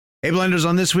Hey, Blenders,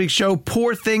 on this week's show,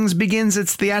 Poor Things begins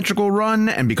its theatrical run,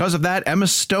 and because of that, Emma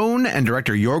Stone and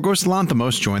director Yorgos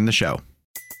Lanthimos join the show.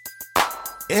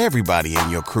 Everybody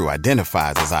in your crew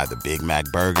identifies as either Big Mac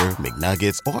Burger,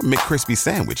 McNuggets, or McCrispy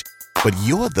Sandwich, but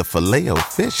you're the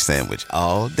Filet-O-Fish Sandwich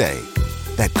all day.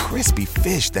 That crispy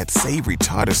fish, that savory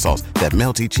tartar sauce, that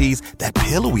melty cheese, that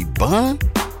pillowy bun.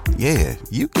 Yeah,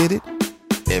 you get it.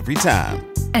 Every time.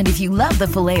 And if you love the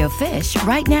Filet-O-Fish,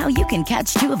 right now you can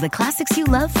catch two of the classics you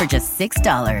love for just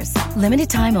 $6. Limited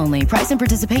time only. Price and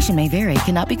participation may vary.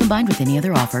 Cannot be combined with any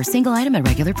other offer. Single item at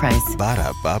regular price.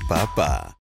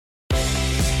 Ba-da-ba-ba-ba.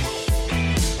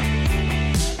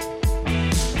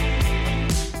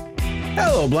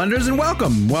 Hello, Blenders, and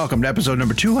welcome. Welcome to episode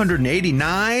number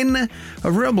 289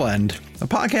 of Real Blend, a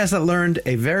podcast that learned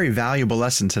a very valuable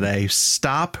lesson today.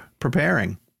 Stop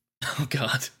preparing. Oh,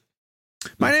 God.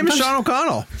 My name is Sean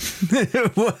O'Connell.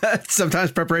 What?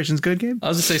 Sometimes preparation's good, Gabe? I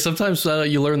was going to say, sometimes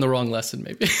you learn the wrong lesson,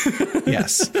 maybe.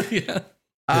 Yes. Yeah.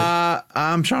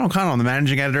 I'm Sean O'Connell. I'm the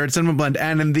managing editor at Cinema Blend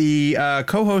and I'm the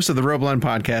co-host of the Real Blend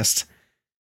podcast.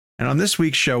 And on this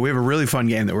week's show, we have a really fun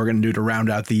game that we're going to do to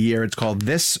round out the year. It's called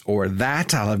This or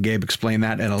That. I'll have Gabe explain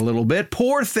that in a little bit.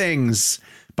 Poor Things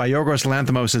by Yorgos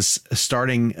Lanthimos is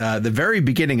starting the very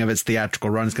beginning of its theatrical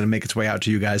run. It's going to make its way out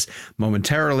to you guys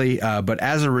momentarily. But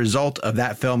as a result of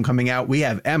that film coming out, we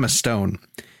have Emma Stone,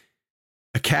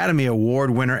 Academy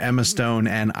Award winner Emma Stone,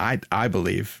 and I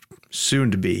believe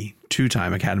soon to be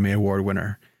two-time Academy Award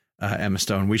winner Emma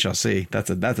Stone. We shall see. That's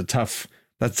a tough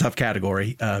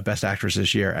category, Best Actress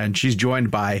this year. And she's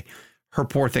joined by her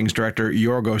Poor Things director,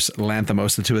 Yorgos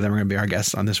Lanthimos. The two of them are going to be our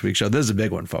guests on this week's show. This is a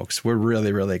big one, folks. We're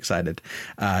really, really excited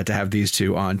to have these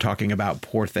two on talking about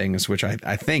Poor Things, which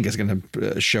I think is going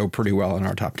to show pretty well in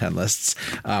our top 10 lists.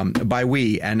 By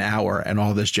we and our and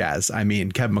all this jazz, I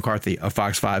mean Kevin McCarthy of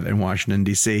Fox 5 in Washington,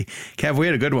 D.C. Kev, we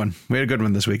had a good one. We had a good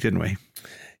one this week, didn't we?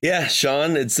 Yeah,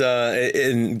 Sean, it's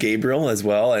and Gabriel as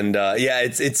well, and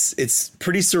it's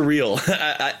pretty surreal.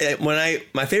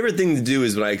 My favorite thing to do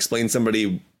is when I explain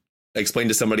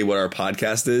to somebody what our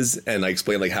podcast is, and I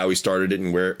explain like how we started it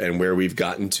and where we've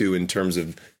gotten to in terms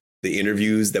of the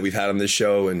interviews that we've had on this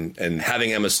show, and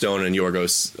having Emma Stone and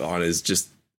Yorgos on is just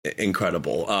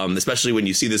incredible. Especially when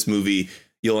you see this movie,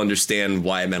 you'll understand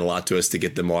why it meant a lot to us to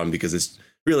get them on, because it's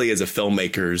really is a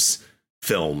filmmaker's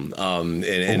film, and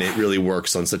it really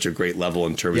works on such a great level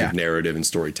in terms of narrative and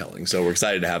storytelling. So we're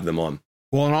excited to have them on.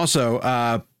 Well, and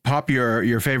also pop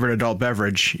your favorite adult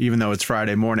beverage, even though it's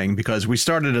Friday morning, because we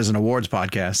started as an awards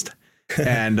podcast,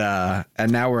 and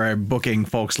now we're booking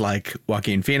folks like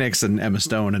Joaquin Phoenix and Emma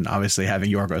Stone, and obviously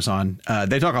having Yorgos on.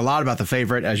 They talk a lot about The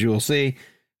Favorite, as you will see.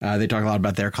 They talk a lot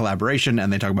about their collaboration,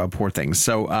 and they talk about Poor Things.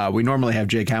 So we normally have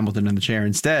Jake Hamilton in the chair.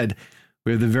 Instead,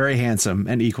 we have the very handsome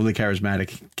and equally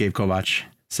charismatic Gabe Kovach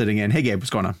sitting in. Hey, Gabe, what's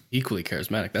going on? Equally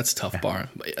charismatic. That's a tough bar.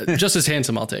 Just as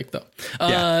handsome, I'll take, though.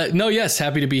 No, yes,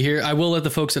 happy to be here. I will let the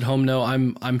folks at home know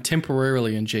I'm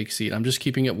temporarily in Jake's seat. I'm just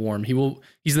keeping it warm.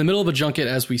 He's in the middle of a junket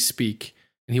as we speak,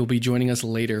 and he will be joining us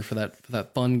later for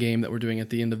that fun game that we're doing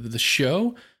at the end of the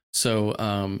show. So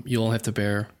you'll have to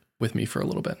bear with me for a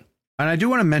little bit. And I do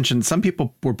want to mention, some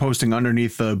people were posting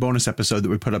underneath the bonus episode that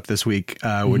we put up this week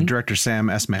with director Sam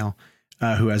Esmail,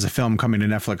 who has a film coming to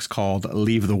Netflix called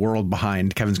Leave the World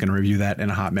Behind. Kevin's going to review that in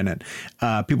a hot minute.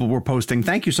 People were posting,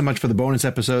 thank you so much for the bonus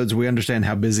episodes. We understand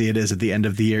how busy it is at the end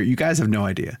of the year. You guys have no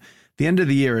idea. The end of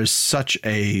the year is such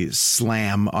a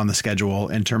slam on the schedule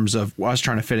in terms of us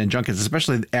trying to fit in junkets,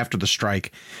 especially after the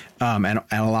strike, and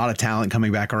a lot of talent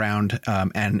coming back around,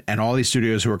 and all these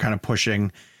studios who are kind of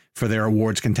pushing for their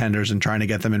awards contenders and trying to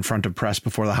get them in front of press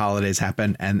before the holidays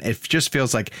happen. And it just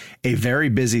feels like a very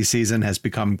busy season has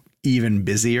become even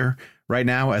busier right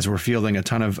now, as we're fielding a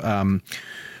ton of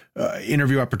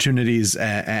interview opportunities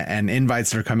and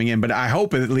invites that are coming in. But I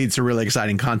hope it leads to really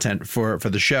exciting content for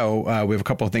the show. We have a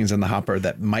couple of things in the hopper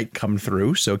that might come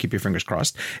through, so keep your fingers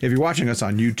crossed. If you're watching us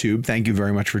on YouTube, thank you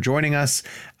very much for joining us.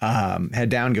 Head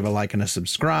down, give a like and a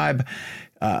subscribe.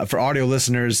 For audio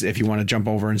listeners, if you want to jump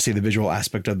over and see the visual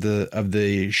aspect of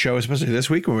the show, especially this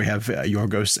week when we have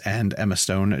Yorgos and Emma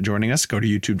Stone joining us, go to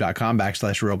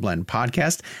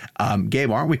youtube.com/RealBlendPodcast. Gabe,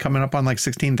 aren't we coming up on like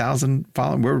 16,000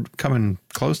 followers? We're coming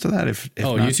close to that. If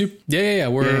not. YouTube? Yeah.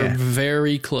 We're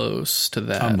very close to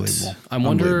that. Unbelievable. I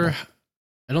wonder.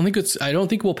 I don't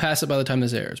think we'll pass it by the time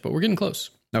this airs, but we're getting close.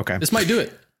 Okay. This might do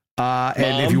it.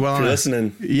 And if you want to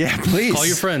listening, please call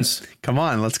your friends. Come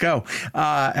on, let's go.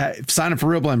 Sign up for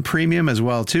Real Blend Premium as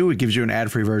well too. It gives you an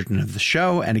ad-free version of the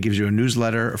show, and it gives you a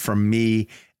newsletter from me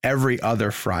every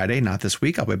other Friday, not this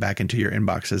week. I'll be back into your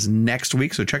inboxes next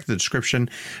week. So check the description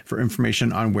for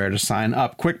information on where to sign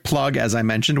up. Quick plug, as I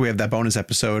mentioned, we have that bonus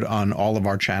episode on all of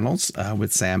our channels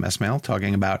with Sam Esmail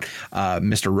talking about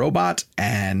Mr. Robot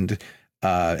and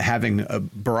having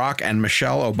Barack and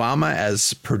Michelle Obama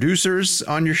as producers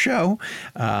on your show,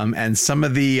 and some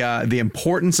of the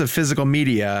importance of physical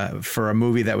media for a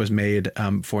movie that was made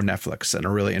for Netflix, and a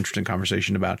really interesting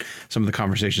conversation about some of the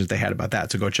conversations they had about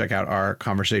that. So go check out our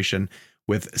conversation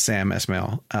with Sam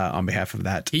Esmail on behalf of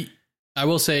that. I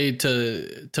will say,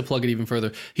 to plug it even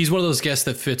further, he's one of those guests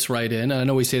that fits right in. And I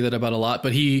know we say that about a lot,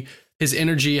 but his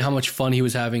energy, how much fun he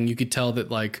was having, you could tell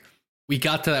that like we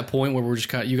got to that point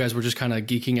where you guys were just kind of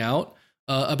geeking out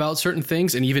about certain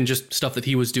things, and even just stuff that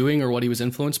he was doing or what he was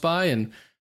influenced by. And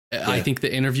I think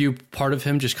the interview part of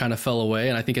him just kind of fell away.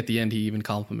 And I think at the end, he even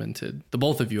complimented the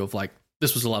both of you of like,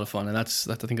 this was a lot of fun. And I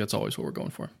think that's always what we're going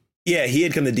for. Yeah. He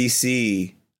had come to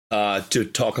DC to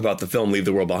talk about the film Leave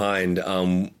the World Behind,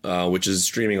 which is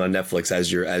streaming on Netflix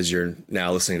as you're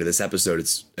now listening to this episode.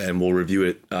 And we'll review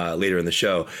it later in the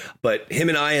show. But him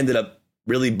and I ended up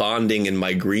really bonding in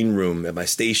my green room at my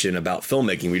station about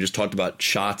filmmaking. We just talked about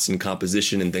shots and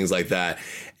composition and things like that.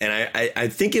 And I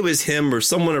think it was him or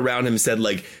someone around him said,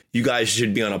 like, you guys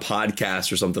should be on a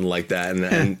podcast or something like that.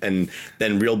 And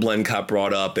then Real Blend got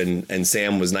brought up, and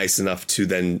Sam was nice enough to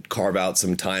then carve out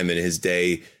some time in his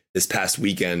day this past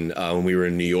weekend when we were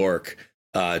in New York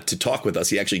to talk with us.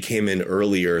 He actually came in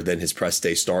earlier than his press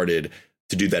day started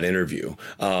to do that interview.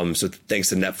 So thanks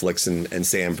to Netflix and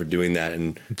Sam for doing that.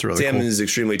 And really Sam cool. is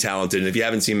extremely talented. And if you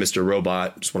haven't seen Mr.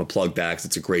 Robot, just want to plug back.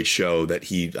 It's a great show that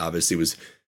he obviously was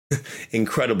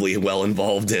incredibly well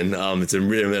involved in. It's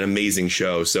an amazing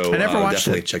show. So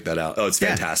definitely check that out. Oh, it's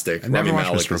fantastic. Rami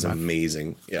Malek is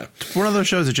amazing. Yeah. One of those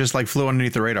shows that just like flew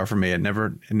underneath the radar for me. It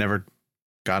never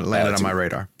landed on my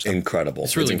radar. So. Incredible.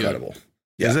 It's really incredible. Good.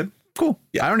 Yeah. Is it? Cool.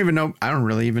 Yeah. I don't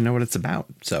really even know what it's about.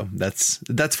 So that's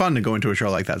fun to go into a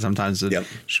show like that. Sometimes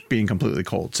being completely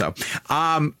cold. So,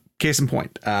 case in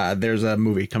point, there's a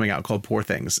movie coming out called Poor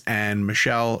Things, and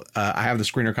Michelle, I have the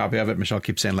screener copy of it. Michelle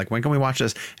keeps saying, like, when can we watch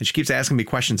this? And she keeps asking me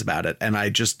questions about it. And I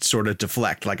just sort of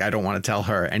deflect, like, I don't want to tell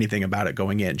her anything about it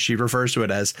going in. She refers to it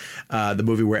as the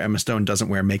movie where Emma Stone doesn't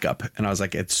wear makeup. And I was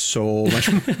like, it's so much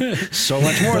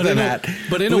more than that.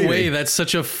 But in a way, that's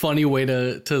such a funny way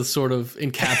to sort of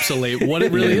encapsulate what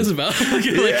it really is about.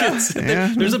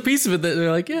 There's a piece of it that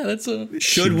they're like, yeah, that's a...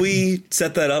 Should we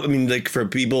set that up? I mean, like, for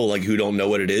people like who don't know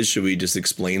what it is, should we just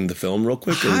explain the film real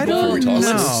quick? I don't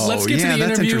know. Let's get to the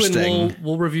interview and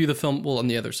we'll review the film on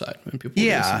the other side.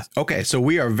 Okay. So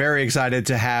we are very excited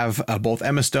to have both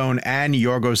Emma Stone and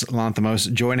Yorgos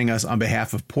Lanthimos joining us on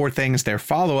behalf of Poor Things, their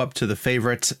follow-up to The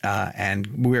Favorite.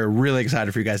 And we're really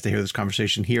excited for you guys to hear this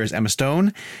conversation. Here is Emma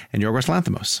Stone and Yorgos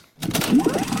Lanthimos.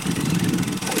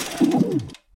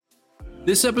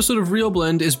 This episode of Real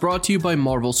Blend is brought to you by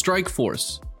Marvel Strike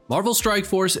Force. Marvel Strike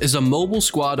Force is a mobile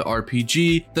squad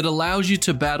RPG that allows you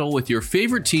to battle with your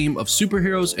favorite team of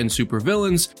superheroes and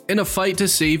supervillains in a fight to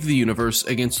save the universe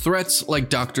against threats like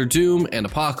Doctor Doom and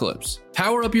Apocalypse.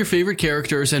 Power up your favorite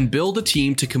characters and build a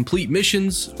team to complete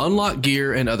missions, unlock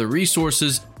gear and other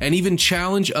resources, and even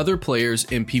challenge other players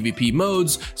in PvP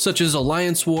modes such as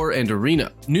Alliance War and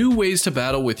Arena. New ways to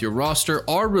battle with your roster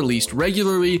are released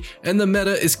regularly, and the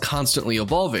meta is constantly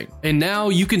evolving. And now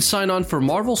you can sign on for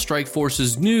Marvel Strike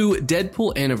Force's new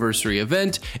Deadpool Anniversary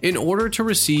event in order to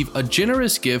receive a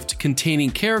generous gift containing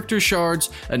character shards,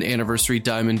 an anniversary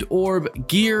diamond orb,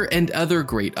 gear, and other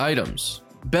great items.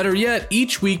 Better yet,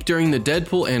 each week during the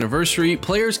Deadpool Anniversary,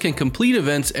 players can complete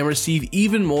events and receive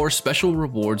even more special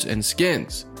rewards and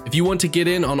skins. If you want to get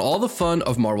in on all the fun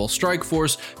of Marvel Strike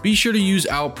Force, be sure to use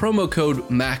our promo code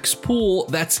MAXPOOL,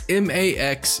 that's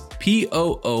MAXPOOL,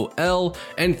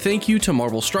 and thank you to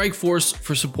Marvel Strike Force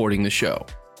for supporting the show.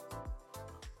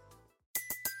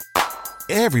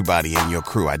 Everybody in your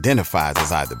crew identifies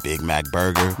as either Big Mac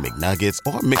Burger, McNuggets,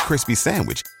 or McCrispy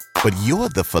Sandwich. But you're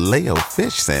the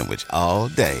Filet-O-Fish Sandwich all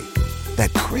day.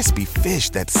 That crispy fish,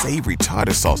 that savory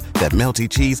tartar sauce, that melty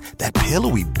cheese, that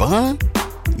pillowy bun.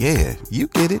 Yeah, you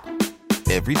get it.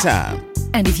 Every time.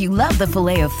 And if you love the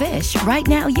Filet-O-Fish, right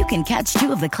now you can catch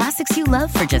two of the classics you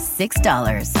love for just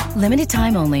 $6. Limited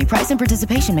time only. Price and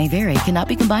participation may vary. Cannot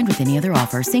be combined with any other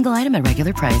offer. Single item at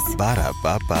regular price.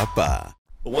 Ba-da-ba-ba-ba.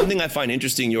 But one thing I find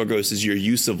interesting, Yorgos, is your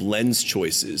use of lens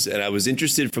choices. And I was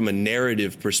interested from a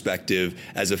narrative perspective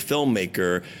as a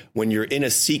filmmaker, when you're in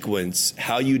a sequence,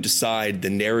 how you decide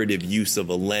the narrative use of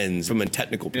a lens from a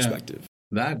technical perspective.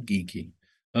 That geeky.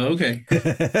 Okay.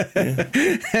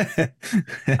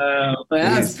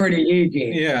 That's pretty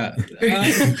geeky. Yeah.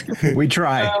 We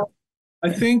try. I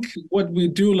think what we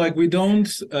do, like we don't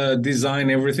design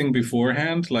everything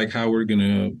beforehand, like how we're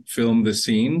gonna film the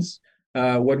scenes.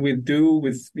 What we do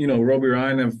with, Robbie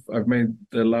Ryan, I've made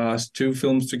the last two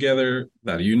films together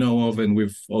that you know of, and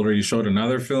we've already shot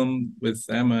another film with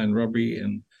Emma and Robbie.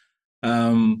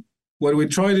 And what we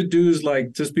try to do is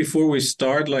like just before we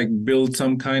start, like build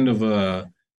some kind of a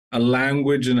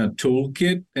language and a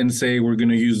toolkit and say we're going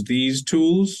to use these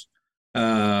tools.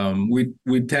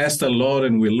 We test a lot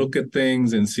and we look at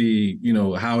things and see,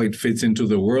 how it fits into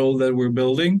the world that we're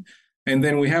building. And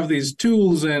then we have these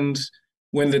tools, and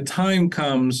when the time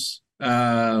comes,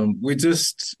 we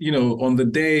just, on the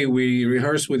day we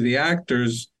rehearse with the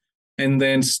actors and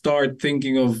then start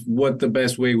thinking of what the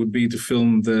best way would be to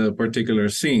film the particular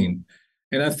scene.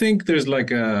 And I think there's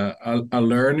like a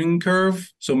learning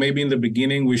curve. So maybe in the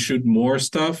beginning we shoot more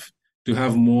stuff to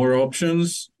have more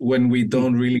options when we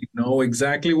don't really know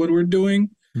exactly what we're doing.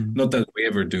 Mm-hmm. Not that we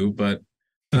ever do, but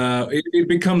it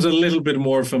becomes a little bit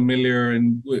more familiar,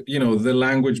 and the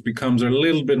language becomes a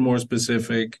little bit more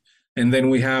specific. And then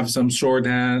we have some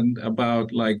shorthand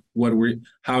about like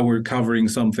how we're covering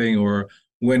something, or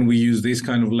when we use this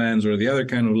kind of lens or the other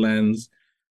kind of lens.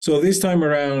 So this time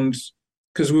around,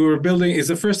 because we were building, it's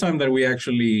the first time that we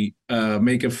actually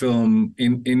make a film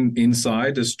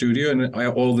inside a studio, and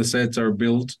all the sets are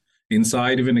built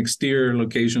inside. Even exterior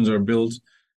locations are built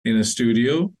in a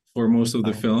studio for most of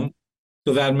the film.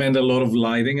 So that meant a lot of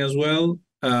lighting as well.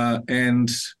 And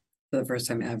for the first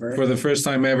time ever. For the first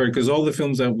time ever, because all the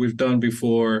films that we've done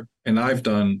before, and I've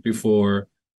done before,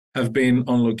 have been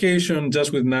on location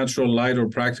just with natural light or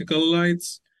practical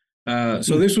lights.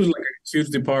 So this was like a huge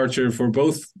departure for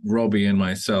both Robbie and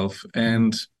myself.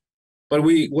 But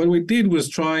what we did was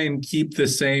try and keep the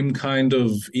same kind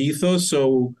of ethos.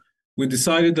 So we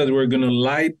decided that we're going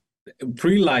to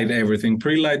pre-light everything,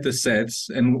 pre-light the sets.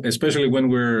 And especially when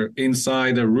we're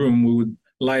inside a room, we would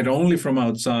light only from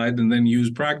outside and then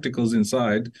use practicals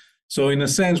inside. So in a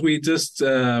sense, we just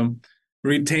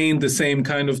retained the same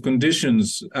kind of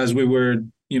conditions as we were,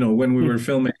 when we were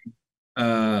filming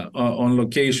on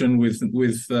location with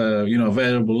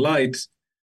available light.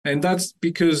 And that's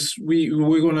because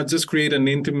we're going to just create an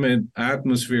intimate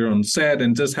atmosphere on set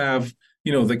and just have,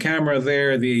 the camera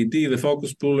there, the AD, the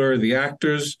focus puller, the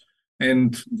actors,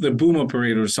 and the boom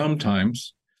operator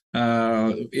sometimes.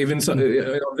 Even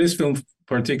this film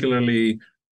particularly,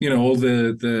 all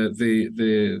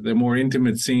the more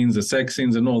intimate scenes, the sex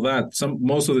scenes and all that,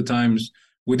 most of the times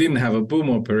we didn't have a boom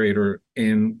operator,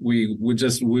 and we would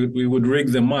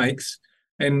rig the mics,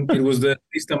 and it was the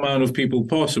least amount of people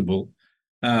possible.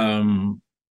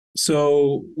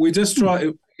 So we just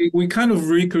we kind of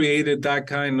recreated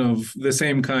the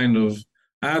same kind of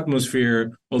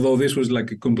atmosphere, although this was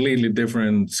like a completely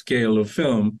different scale of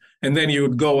film. And then you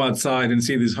would go outside and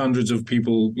see these hundreds of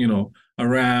people,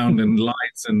 around, and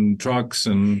lights and trucks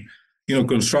and,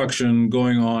 construction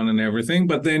going on and everything.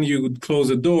 But then you would close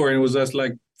the door and it was just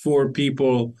like 4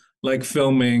 people like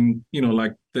filming,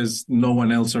 like there's no one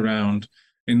else around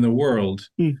in the world.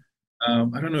 I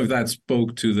don't know if that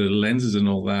spoke to the lenses and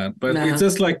all that, but It's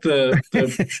just like the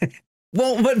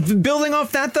Well, but building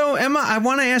off that, though, Emma, I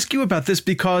want to ask you about this,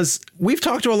 because we've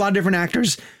talked to a lot of different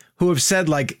actors who have said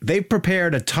like they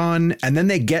prepared a ton and then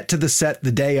they get to the set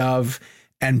the day of,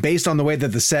 and based on the way that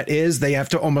the set is, they have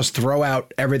to almost throw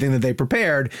out everything that they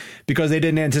prepared because they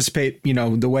didn't anticipate,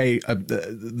 the way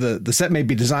the set may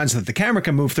be designed so that the camera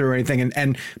can move through or anything.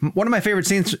 And one of my favorite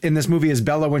scenes in this movie is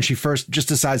Bella when she first just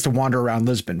decides to wander around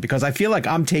Lisbon, because I feel like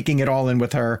I'm taking it all in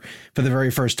with her for the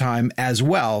very first time as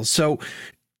well. So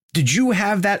did you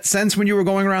have that sense when you were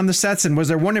going around the sets? And was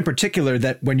there one in particular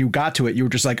that when you got to it, you were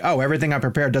just like, oh, everything I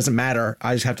prepared doesn't matter,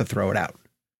 I just have to throw it out?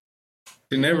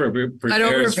 It never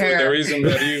prepares for the reason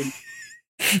that you...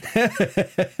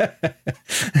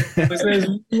 It says,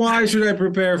 why should I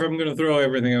prepare if I'm going to throw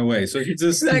everything away? So he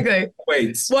just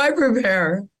waits. Why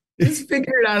prepare? Just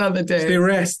figure it out on the day. He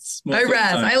rests. I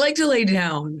rest. I like to lay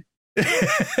down a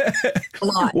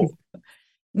lot.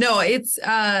 No, it's...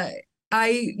 the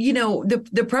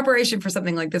preparation for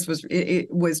something like this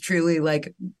was truly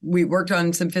like, we worked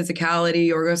on some physicality,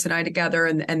 Yorgos and I together,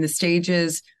 and the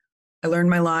stages. I learned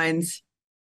my lines,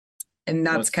 and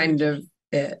that's kind of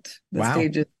it. The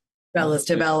stages, Bella's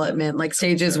development, like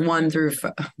stages 1 through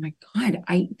 5. Oh my God,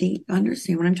 they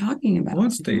understand what I'm talking about.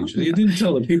 What stage? You didn't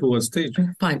tell the people what stage.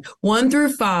 Fine. 1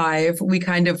 through 5, we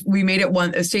made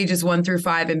it stages 1 through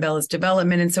 5 in Bella's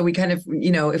development. And so we kind of,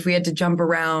 if we had to jump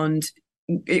around,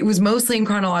 it was mostly in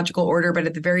chronological order, but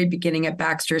at the very beginning at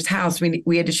Baxter's house,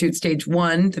 we had to shoot stage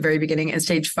 1, the very beginning, and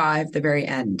stage 5, the very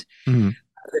end of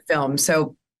the film.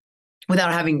 So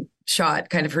without having shot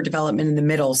kind of her development in the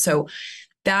middle. So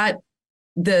that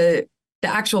the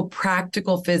actual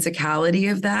practical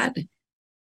physicality of that,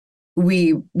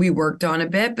 we worked on a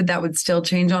bit, but that would still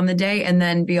change on the day. And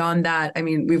then beyond that, I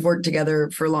mean, we've worked together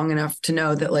for long enough to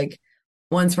know that like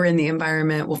once we're in the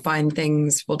environment, we'll find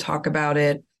things, we'll talk about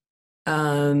it,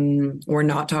 or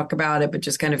not talk about it, but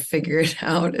just kind of figure it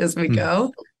out as we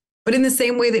go. But in the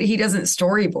same way that he doesn't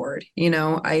storyboard, you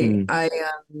know,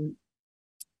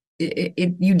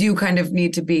 you do kind of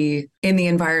need to be in the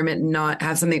environment and not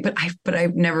have something, but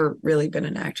I've never really been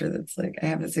an actor that's like, I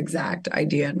have this exact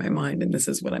idea in my mind and this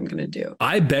is what I'm going to do.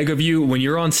 I beg of you, when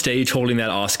you're on stage holding that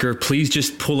Oscar, please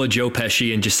just pull a Joe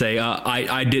Pesci and just say,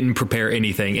 I didn't prepare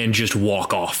anything, and just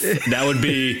walk off. That would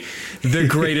be the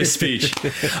greatest speech.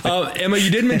 Emma, you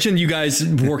did mention you guys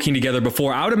working together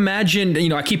before. I would imagine, you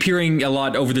know, I keep hearing a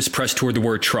lot over this press tour the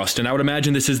word trust, and I would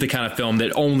imagine this is the kind of film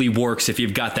that only works if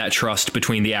you've got that trust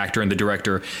between the actor and the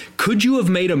director. Could you have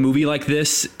made a movie like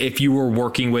this if you were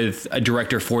working with a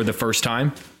director for the first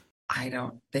time? I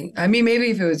don't think, I mean,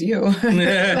 maybe if it was you.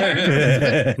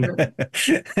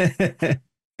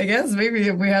 I guess maybe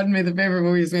if we hadn't made the favorite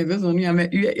movies, made this one. Yeah,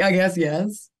 I guess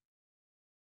yes.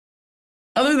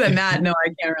 Other than that, no,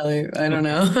 I can't really. I don't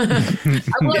know.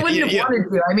 Well, I wouldn't have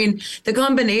wanted to. I mean, the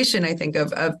combination, I think,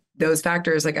 of those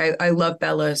factors. Like, I love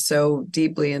Bella so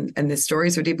deeply and this story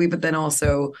so deeply, but then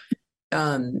also,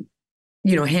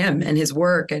 you know, him and his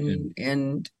work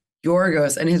and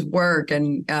Yorgos and his work.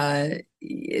 And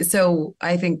so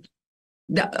I think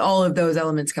that all of those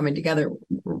elements coming together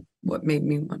were what made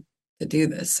me want to do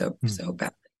this so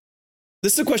badly.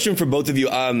 This is a question for both of you.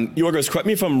 Yorgos, correct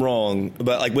me if I'm wrong,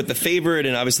 but like with The Favorite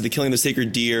and obviously The Killing of the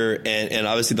Sacred Deer and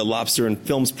obviously The Lobster and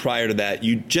films prior to that,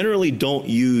 you generally don't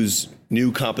use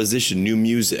new composition, new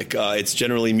music. It's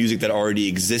generally music that already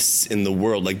exists in the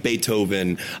world, like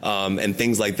Beethoven and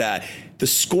things like that. The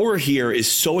score here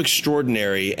is so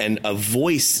extraordinary, and a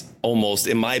voice almost,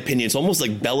 in my opinion, it's almost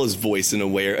like Bella's voice in a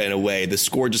way. The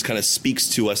score just kind of speaks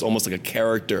to us almost like a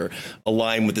character,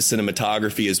 aligned with the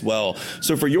cinematography as well.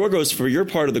 So for Yorgos, for your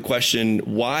part of the question,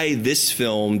 why this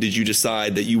film did you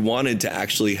decide that you wanted to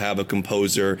actually have a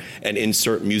composer and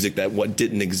insert music that what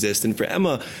didn't exist? And for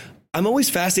Emma, I'm always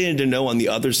fascinated to know on the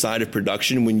other side of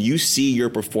production, when you see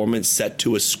your performance set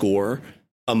to a score,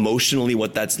 emotionally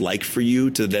what that's like for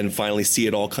you to then finally see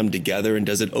it all come together, and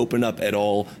does it open up at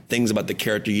all things about the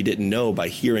character you didn't know by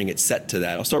hearing it set to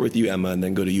that? I'll start with you, Emma, and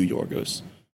then go to you, Yorgos.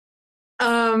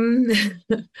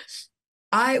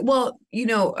 Well, you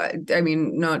know, I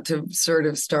mean, not to sort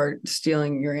of start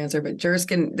stealing your answer, but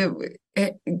Jerskin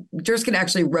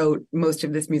actually wrote most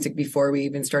of this music before we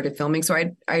even started filming. So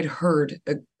I'd heard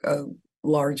a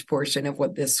large portion of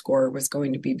what this score was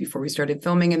going to be before we started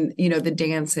filming. And, you know, the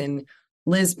dance in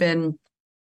Lisbon,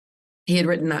 he had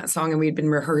written that song and we'd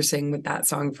been rehearsing with that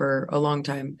song for a long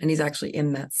time. And he's actually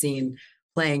in that scene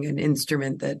playing an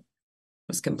instrument that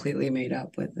was completely made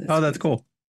up with this. Oh, that's cool.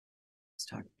 I was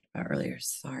talking about earlier.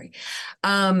 Sorry.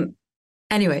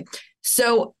 Anyway,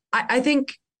 so I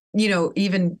think, you know,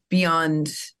 even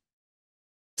beyond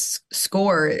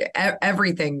score,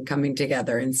 everything coming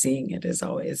together and seeing it is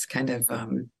always kind of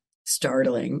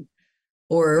startling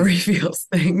or reveals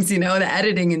things, you know. The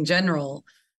editing in general,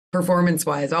 performance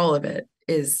wise, all of it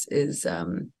is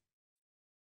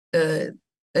a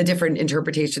different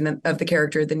interpretation of the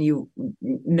character than you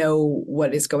know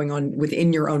what is going on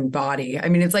within your own body. I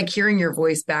mean, it's like hearing your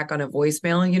voice back on a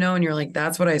voicemail, you know, and you're like,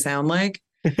 that's what I sound like.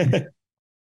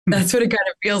 That's what it kind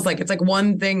of feels like. It's like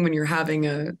one thing when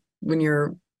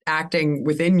you're acting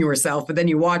within yourself, but then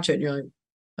you watch it and you're like,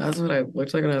 that's what I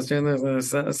looked like when I was doing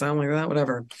this. I sound like that,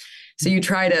 whatever. So you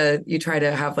try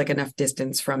to have like enough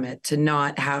distance from it to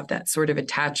not have that sort of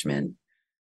attachment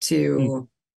to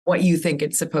what you think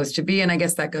it's supposed to be. And I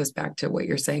guess that goes back to what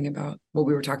you're saying about what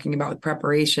we were talking about with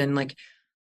preparation. Like,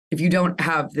 if you don't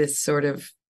have this sort of,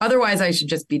 otherwise I should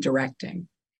just be directing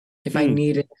if I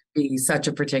need it to be such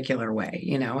a particular way,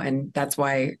 you know. And that's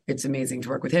why it's amazing to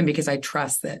work with him, because I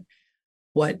trust that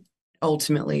what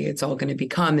ultimately it's all going to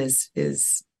become is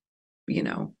you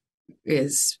know,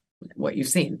 is what you've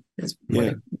seen. Is what do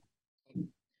you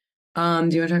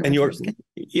want to talk about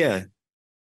yeah.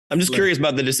 I'm just curious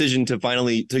about the decision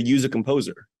to use a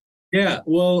composer. Yeah,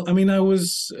 well, I mean,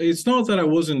 it's not that I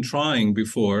wasn't trying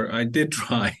before. I did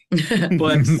try,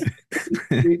 but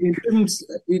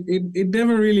it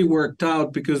never really worked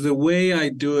out, because the way I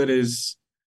do it is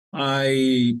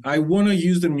I want to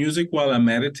use the music while I'm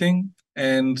editing.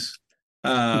 And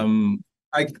I'm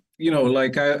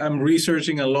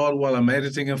researching a lot while I'm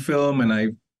editing a film, and I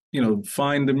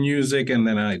find the music and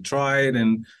then I try it.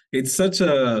 And it's such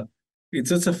a it's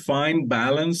such a fine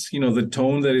balance, the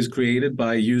tone that is created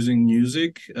by using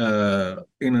music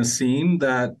in a scene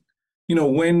that,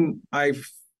 when I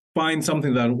find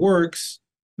something that works,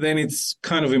 then it's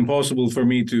kind of impossible for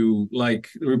me to like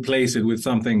replace it with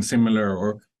something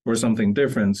similar or something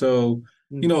different. So,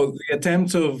 the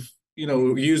attempt of,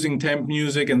 using temp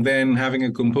music and then having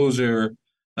a composer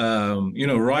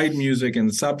write music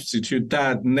and substitute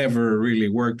that never really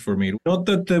worked for me. Not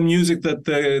that the music that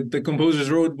the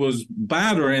composers wrote was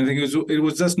bad or anything. It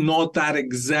was just not that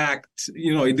exact,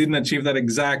 it didn't achieve that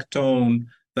exact tone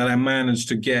that I managed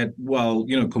to get while,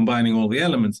 combining all the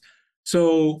elements.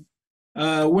 So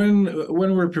when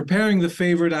we're preparing the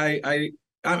favorite,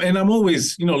 and I'm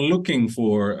always, looking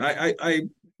for, I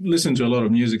listen to a lot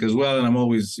of music as well, and I'm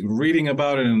always reading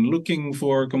about it and looking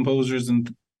for composers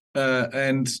and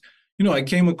I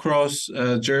came across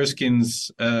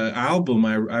Jerskin's album.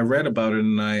 I read about it,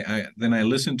 and then I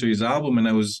listened to his album, and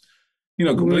I was,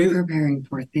 completely We're preparing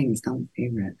Poor Things, not the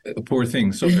favorite. Poor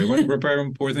Things. Sorry, when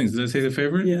preparing Poor Things. Did I say the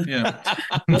favorite? Yeah.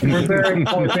 Preparing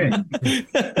Poor Things.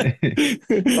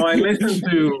 So I listened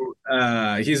to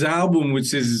his album,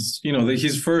 which is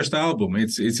his first album.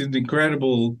 It's an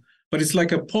incredible. But it's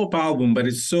like a pop album, but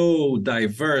it's so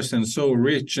diverse and so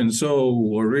rich and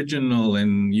so original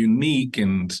and unique,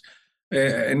 and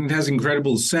it has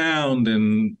incredible sound.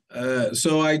 And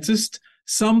so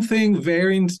something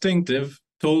very instinctive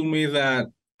told me that,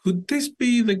 could this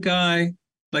be the guy?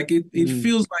 Like it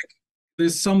feels like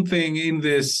there's something in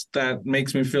this that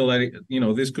makes me feel like,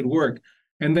 this could work.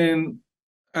 And then,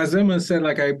 as Emma said,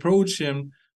 like I approached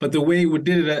him, but the way we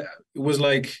did it was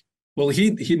like, well,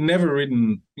 he'd never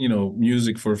written,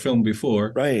 music for film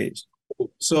before. Right.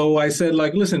 So I said,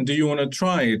 like, listen, do you want to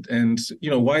try it? And,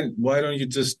 why don't you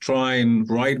just try and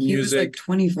write music? He was like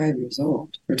 25 years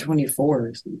old or 24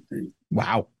 or something.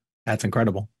 Wow. That's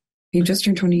incredible. He just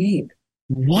turned 28.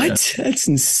 What? Yeah. That's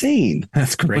insane.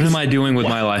 That's great. What am I doing with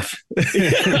my life? Oh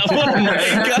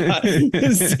my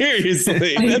God.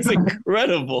 Seriously. That's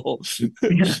incredible.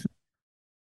 Yeah.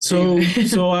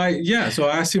 So I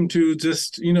asked him to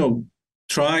just,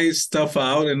 try stuff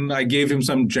out, and I gave him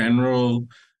some general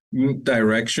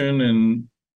direction,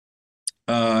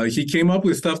 and he came up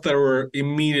with stuff that were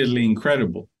immediately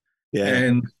incredible. Yeah.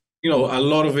 And, a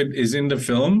lot of it is in the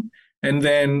film. And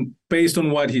then based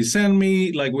on what he sent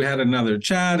me, like we had another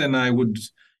chat, and I would,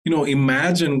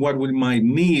 imagine what we might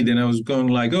need. And I was going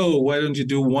like, oh, why don't you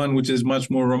do one which is much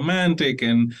more romantic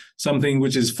and something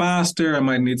which is faster? I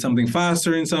might need something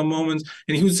faster in some moments.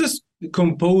 And he was just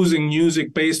composing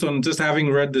music based on just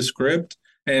having read the script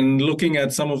and looking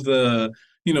at some of the,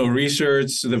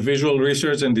 research, the visual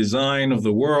research and design of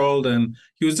the world. And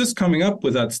he was just coming up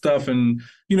with that stuff. And,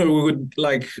 we would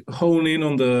like hone in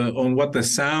on what the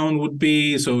sound would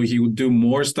be. So he would do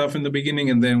more stuff in the beginning,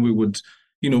 and then we would,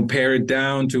 pare it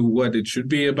down to what it should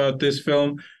be about this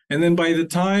film. And then by the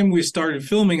time we started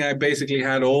filming, I basically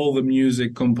had all the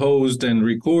music composed and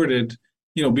recorded,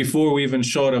 before we even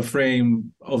shot a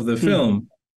frame of the film.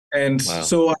 And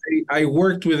so I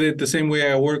worked with it the same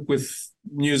way I worked with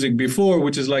music before,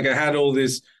 which is like I had all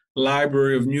this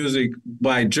library of music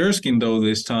by Jerskin, though,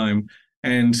 this time.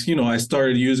 And, I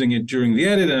started using it during the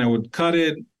edit, and I would cut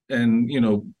it and,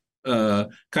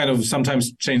 kind of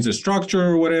sometimes change the structure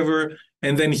or whatever.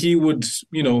 And then he would,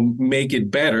 make it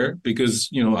better because,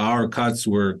 our cuts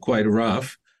were quite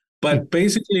rough. But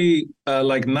basically,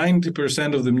 like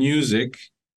 90% of the music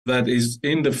that is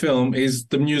in the film is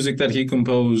the music that he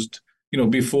composed,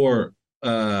 before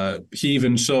he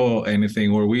even saw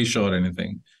anything or we shot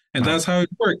anything. And that's how it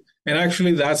worked. And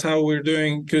actually, that's how we're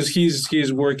doing, because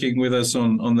he's working with us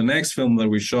on the next film that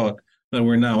we shot that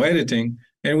we're now editing.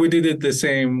 And we did it the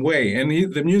same way. And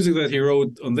the music that he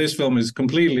wrote on this film is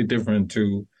completely different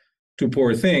to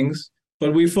Poor Things.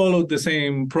 But we followed the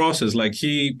same process. Like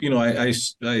I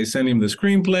send him the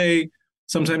screenplay.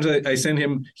 Sometimes I send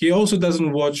him, he also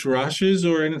doesn't watch rushes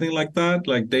or anything like that,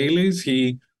 like dailies.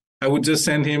 I would just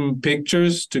send him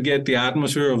pictures to get the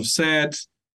atmosphere of set.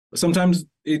 Sometimes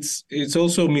it's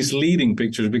also misleading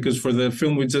pictures, because for the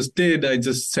film we just did, I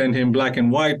just sent him black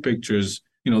and white pictures,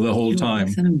 the whole time.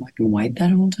 Sent him black and white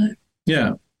that whole time?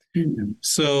 Yeah.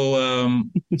 So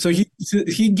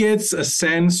he gets a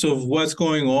sense of what's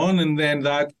going on, and then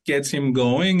that gets him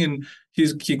going, and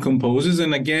he composes.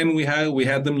 And again, we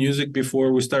had the music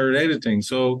before we started editing.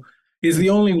 So it's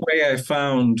the only way I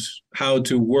found how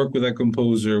to work with a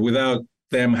composer without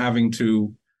them having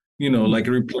to, like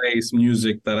replace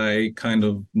music that I kind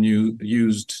of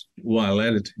used while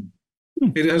editing.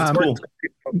 It has cool.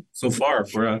 so far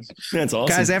for us. That's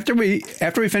awesome. Guys, after we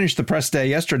finished the press day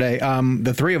yesterday,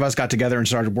 the three of us got together and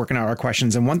started working out our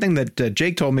questions. And one thing that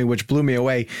Jake told me, which blew me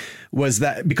away, was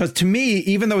that because to me,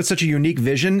 even though it's such a unique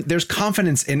vision, there's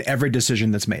confidence in every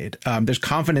decision that's made. There's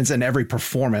confidence in every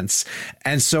performance.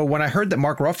 And so when I heard that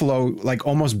Mark Ruffalo like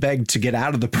almost begged to get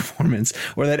out of the performance,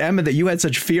 or that Emma, that you had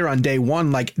such fear on day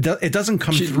one, like it doesn't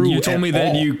come through. You told me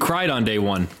that all. you cried on day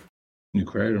one. You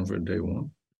cried on for day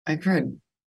one? I cried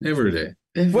Every day.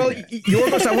 Well,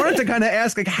 Yorgos, I wanted to kind of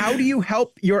ask, like, how do you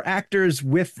help your actors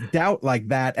with doubt like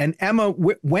that? And Emma,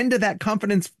 when did that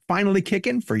confidence finally kick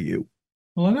in for you?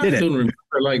 Well, I don't remember.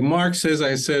 Like Mark says,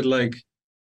 I said, like,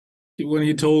 when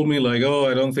he told me, like, oh,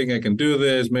 I don't think I can do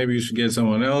this. Maybe you should get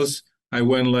someone else. I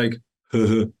went like,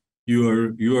 you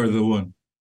are the one,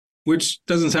 which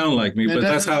doesn't sound like me, but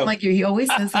that's how. Like you, he always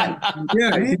says that.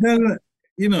 Yeah, he doesn't.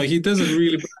 He does a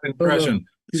really bad impression.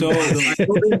 So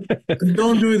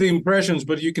don't do the impressions,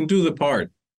 but you can do the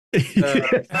part.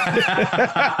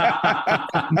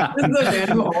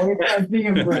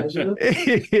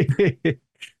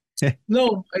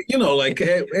 No, like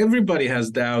everybody has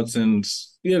doubts, and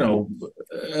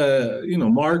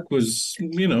Mark was,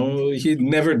 he'd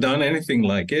never done anything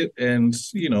like it, and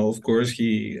of course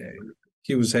he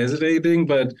was hesitating,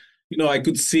 but I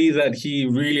could see that he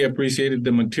really appreciated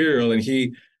the material, and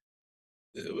he.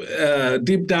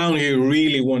 Deep down, he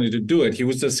really wanted to do it. He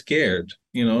was just scared,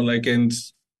 and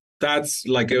that's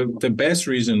like the best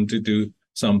reason to do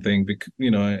something,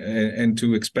 and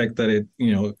to expect that it,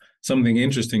 something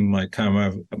interesting might come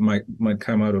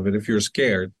out of it if you're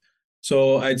scared.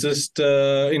 So I just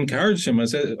encouraged him.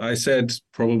 I said,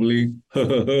 probably.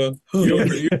 It's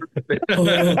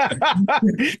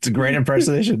a great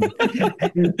impersonation.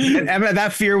 And Emma,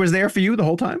 that fear was there for you the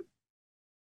whole time?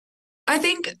 I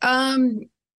think I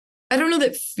don't know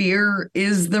that fear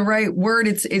is the right word.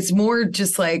 It's more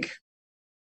just like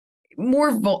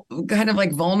kind of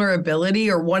like vulnerability,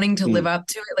 or wanting to live up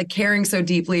to it, like caring so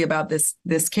deeply about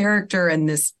this character and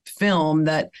this film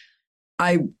that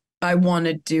I want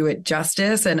to do it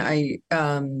justice, and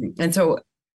and so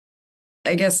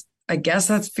I guess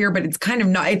that's fear, but it's kind of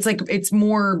not. It's like it's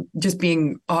more just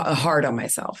being hard on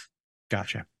myself.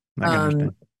 Gotcha. I can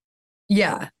understand.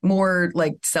 Yeah, more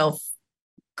like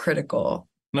self-critical.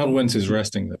 Not when he's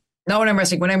resting, though. Not when I'm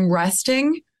resting. When I'm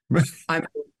resting, I'm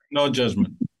no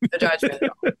judgment. No judgment.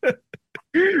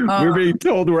 We're being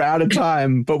told we're out of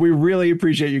time, but we really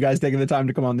appreciate you guys taking the time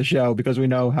to come on the show, because we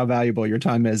know how valuable your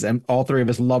time is, and all three of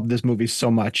us love this movie so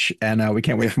much, and we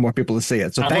can't wait for more people to see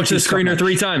it. So I watched the screener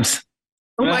 3 times.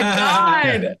 Oh my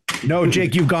God! No,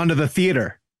 Jake, you've gone to the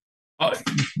theater.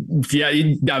 Yeah,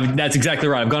 that's exactly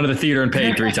right. I've gone to the theater and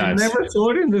paid 3 times. Never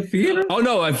saw it in the theater? Oh,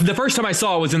 no. The first time I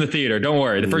saw it was in the theater. Don't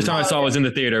worry. The first time I saw it was in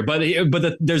the theater. But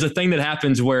there's a thing that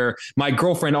happens where my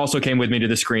girlfriend also came with me to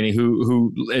the screening,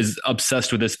 who is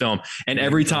obsessed with this film. And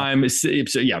every time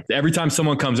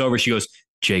someone comes over, she goes,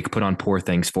 Jake, put on Poor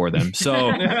Things for them.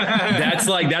 So that's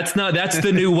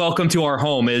the new welcome to our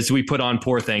home, is we put on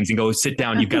Poor Things and go, sit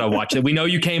down. You've got to watch it. We know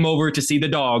you came over to see the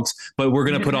dogs, but we're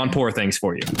going to put on Poor Things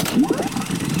for you.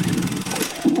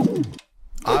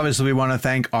 Obviously, we want to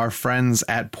thank our friends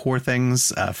at Poor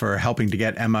Things for helping to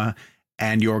get Emma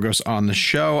and Yorgos on the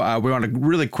show. We want to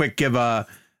really quick give a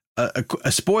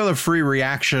spoiler-free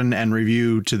reaction and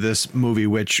review to this movie,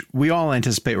 which we all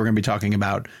anticipate we're going to be talking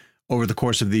about over the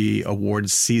course of the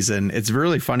awards season. It's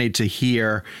really funny to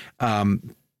hear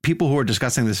people who are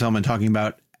discussing this film and talking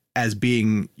about as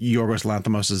being Yorgos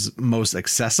Lanthimos' most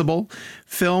accessible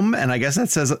film. And I guess that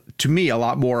says to me a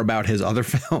lot more about his other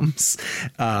films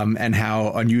and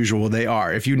how unusual they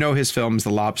are. If you know his films,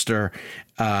 The Lobster,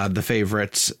 The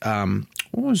Favorite,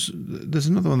 there's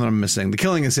another one that I'm missing. The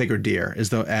Killing of Sacred Deer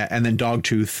and then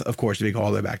Dogtooth, of course, if you go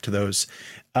all the way back to those.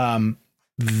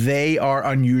 They are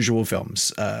unusual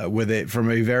films from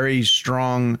a very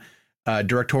strong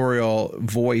directorial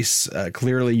voice.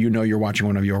 Clearly, you're watching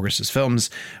one of Yorgos's films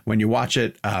when you watch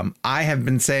it. I have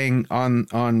been saying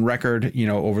on record,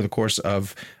 over the course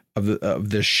of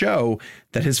this show,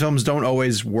 that his films don't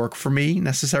always work for me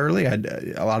necessarily.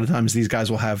 A lot of times these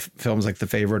guys will have films like The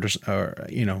Favorite or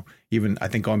even I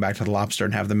think going back to The Lobster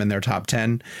and have them in their top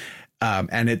 10.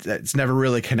 And it's never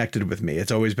really connected with me.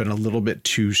 It's always been a little bit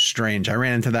too strange. I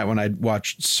ran into that when I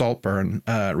watched Saltburn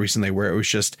recently, where it was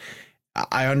just,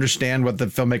 I understand what the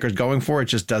filmmaker's going for. It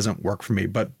just doesn't work for me.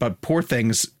 But Poor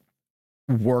Things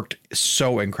worked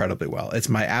so incredibly well. It's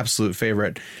my absolute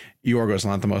favorite Yorgos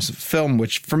Lanthimos film,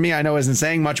 which for me, I know isn't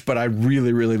saying much, but I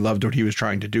really, really loved what he was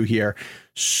trying to do here.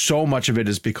 So much of it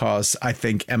is because I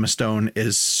think Emma Stone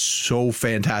is so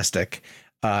fantastic.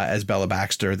 as Bella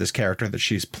Baxter, this character that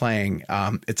she's playing.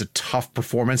 It's a tough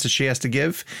performance that she has to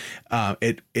give.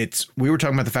 We were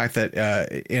talking about the fact that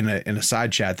in a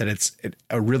side chat that it's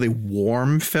a really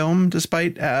warm film,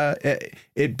 despite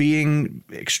it being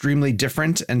extremely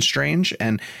different and strange.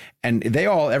 And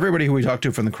everybody who we talked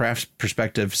to from the craft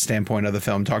perspective standpoint of the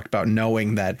film talked about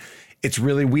knowing that it's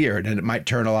really weird and it might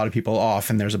turn a lot of people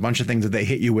off. And there's a bunch of things that they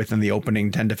hit you with in the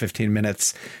opening 10 to 15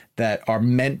 minutes that are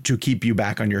meant to keep you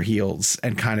back on your heels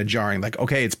and kind of jarring. Like,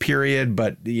 okay, it's period,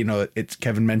 but it's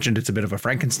Kevin mentioned it's a bit of a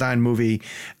Frankenstein movie.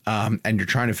 And you're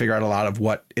trying to figure out a lot of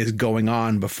what is going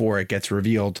on before it gets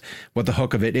revealed, what the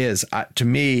hook of it is. To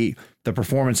me, the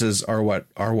performances are what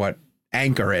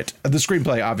anchor it. The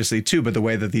screenplay, obviously, too, but the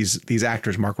way that these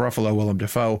actors, Mark Ruffalo, Willem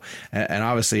Dafoe, and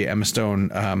obviously Emma Stone,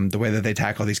 the way that they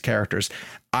tackle these characters,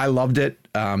 I loved it.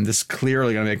 This is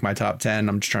clearly going to make my top 10.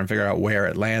 I'm just trying to figure out where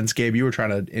it lands. Gabe, you were trying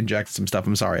to inject some stuff.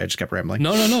 I'm sorry. I just kept rambling.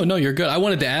 No, you're good. I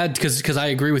wanted to add, because I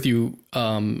agree with you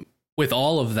with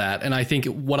all of that. And I think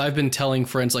what I've been telling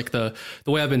friends, like the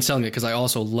way I've been selling it, because I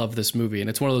also love this movie. And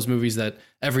it's one of those movies that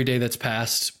every day that's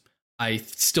passed, I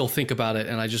still think about it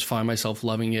and I just find myself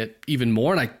loving it even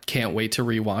more. And I can't wait to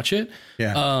rewatch it.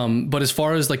 Yeah. But as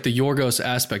far as like the Yorgos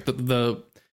aspect,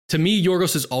 to me,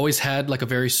 Yorgos has always had like a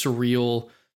very surreal,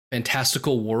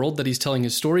 fantastical world that he's telling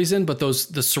his stories in. But the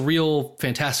surreal,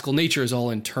 fantastical nature is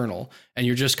all internal. And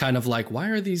you're just kind of like, why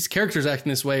are these characters acting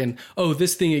this way? And, oh,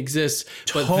 this thing exists.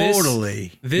 But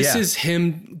totally. This is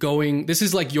him going. This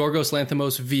is like Yorgos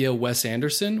Lanthimos via Wes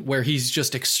Anderson, where he's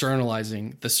just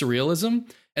externalizing the surrealism.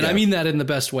 And I mean that in the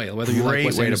best way, whether you like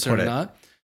Wes Anderson or not.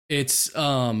 It's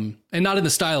and not in the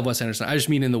style of Wes Anderson. I just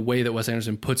mean in the way that Wes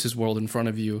Anderson puts his world in front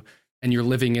of you, and you're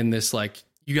living in this, like,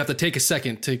 you have to take a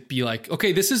second to be like,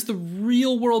 okay, this is the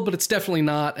real world, but it's definitely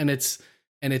not, and it's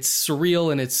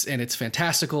surreal, and it's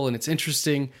fantastical, and it's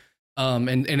interesting,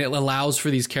 and it allows for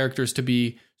these characters to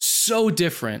be so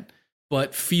different,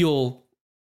 but feel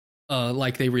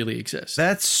like they really exist.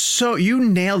 You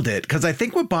nailed it. Because I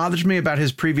think what bothers me about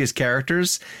his previous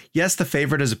characters, yes, The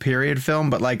Favorite is a period film,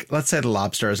 but like, let's say The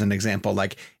Lobster as an example,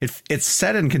 like it's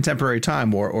set in contemporary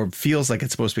time or feels like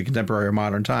it's supposed to be contemporary or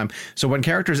modern time. So when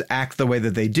characters act the way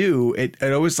that they do, it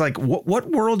always like, what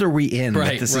world are we in?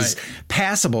 Right, that this is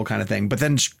passable kind of thing. But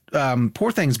then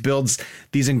Poor Things builds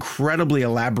these incredibly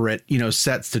elaborate,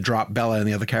 sets to drop Bella and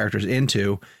the other characters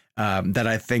into. That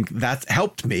I think that's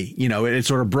helped me. It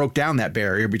sort of broke down that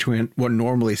barrier between what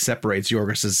normally separates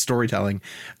Yorgos' storytelling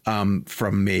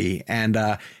from me. And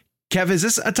Kev, is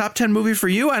this a top 10 movie for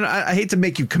you? And I hate to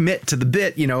make you commit to the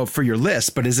bit, for your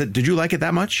list, but did you like it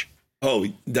that much? Oh,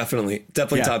 definitely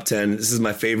top 10. This is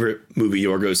my favorite movie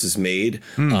Yorgos has made.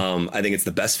 I think it's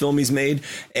the best film he's made.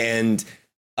 And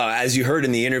as you heard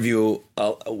in the interview,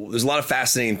 there's a lot of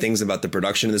fascinating things about the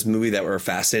production of this movie that were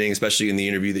fascinating, especially in the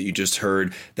interview that you just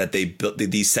heard, that they built,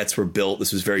 these sets were built.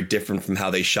 This was very different from how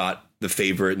they shot The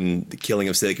Favorite and The Killing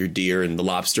of Sacred Deer and The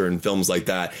Lobster and films like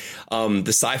that. The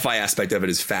sci-fi aspect of it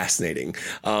is fascinating.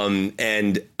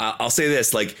 And I'll say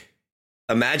this, like,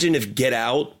 imagine if Get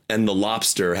Out and The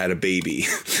Lobster had a baby.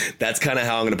 That's kind of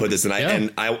how I'm going to put this.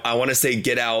 And I want to say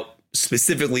Get Out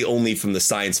specifically only from the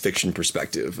science fiction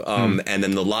perspective. And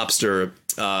then The Lobster,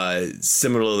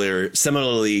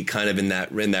 similarly kind of in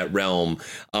that realm.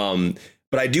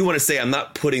 But I do want to say I'm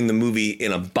not putting the movie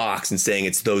in a box and saying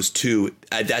it's those two.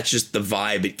 That's just the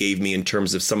vibe it gave me in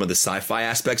terms of some of the sci-fi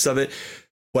aspects of it.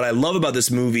 What I love about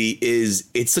this movie is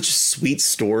it's such a sweet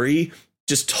story,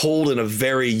 just told in a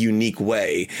very unique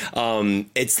way.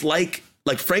 It's like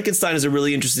Frankenstein is a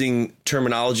really interesting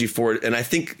terminology for it. And I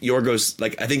think Yorgos,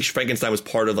 I think Frankenstein was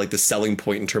part of like the selling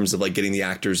point in terms of like getting the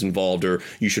actors involved, or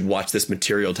you should watch this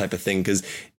material type of thing, because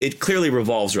it clearly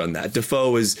revolves around that.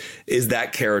 Dafoe is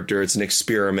that character. It's an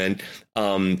experiment.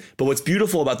 But what's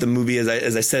beautiful about the movie,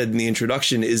 as I said in the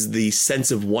introduction, is the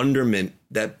sense of wonderment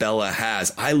that Bella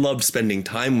has. I loved spending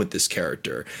time with this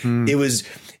character.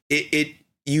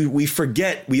 We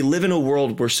forget, we live in a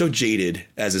world, we're so jaded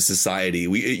as a society.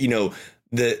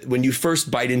 When you first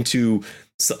bite into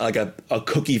like a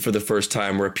cookie for the first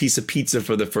time or a piece of pizza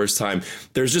for the first time,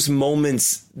 there's just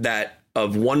moments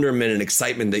of wonderment and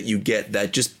excitement that you get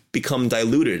that just become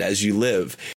diluted as you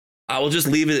live. I will just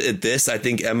leave it at this. I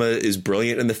think Emma is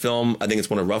brilliant in the film. I think it's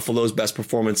one of Ruffalo's best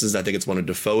performances. I think it's one of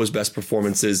Dafoe's best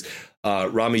performances.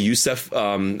 Rami Youssef,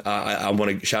 I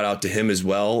want to shout out to him as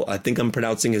well. I think I'm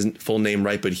pronouncing his full name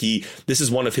right, but this is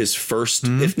one of his first,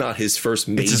 if not his first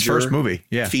major, it's his first movie,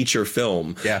 feature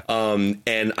film. Yeah.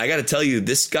 And I got to tell you,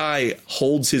 this guy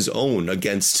holds his own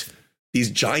against these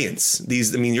giants.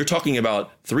 You're talking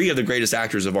about three of the greatest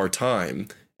actors of our time.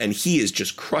 and he is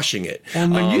just crushing it.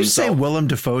 And when you say Willem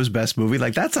Dafoe's best movie,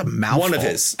 like that's a mouthful. One of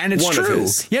his. And it's one true. Of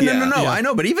his. Yeah, no. I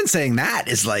know. But even saying that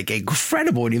is like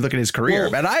incredible when you look at his career.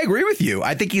 But I agree with you.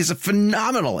 I think he's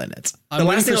phenomenal in it. I'm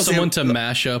waiting for someone to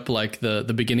mash up like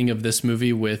the beginning of this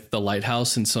movie with The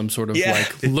Lighthouse and some sort of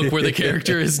like look where the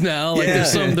character is now. Like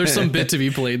there's some bit to be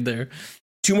played there.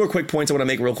 Two more quick points I want to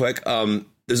make real quick.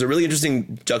 There's a really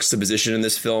interesting juxtaposition in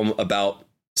this film about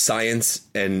science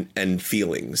and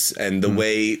feelings and the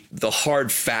way the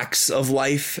hard facts of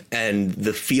life and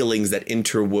the feelings that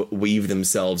interweave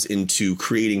themselves into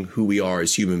creating who we are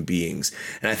as human beings.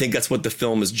 And I think that's what the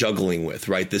film is juggling with,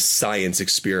 right? This science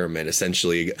experiment,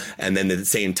 essentially. And then at the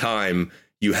same time,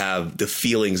 you have the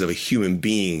feelings of a human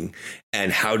being,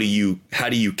 and how do you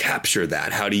capture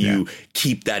that? How do you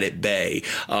keep that at bay?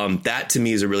 That to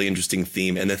me is a really interesting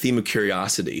theme, and the theme of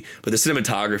curiosity. But the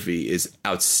cinematography is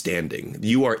outstanding.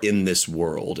 You are in this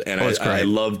world, and I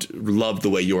loved the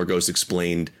way Yorgos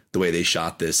explained the way they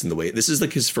shot this, and the way this is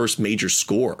like his first major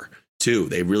score too.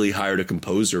 They really hired a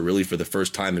composer really for the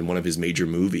first time in one of his major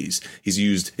movies. He's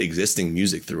used existing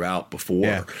music throughout before.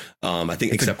 Yeah. I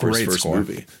think it's except for his first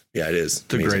movie. Yeah, it is.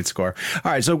 It's a great score.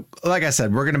 All right. So like I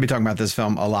said, we're going to be talking about this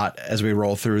film a lot as we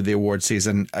roll through the award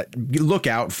season. Look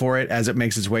out for it as it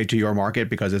makes its way to your market,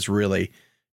 because it's really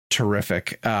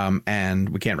terrific. And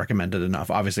we can't recommend it enough.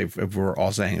 Obviously, if we're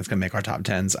all saying it's going to make our top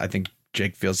 10s, I think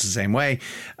Jake feels the same way.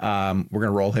 We're going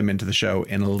to roll him into the show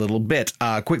in a little bit.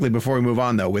 Quickly, before we move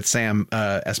on, though, with Sam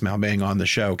Esmail being on the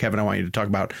show, Kevin, I want you to talk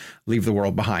about Leave the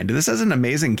World Behind. This has an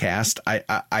amazing cast.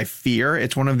 I fear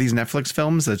it's one of these Netflix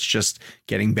films that's just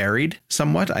getting buried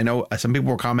somewhat. I know some people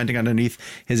were commenting underneath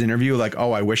his interview like,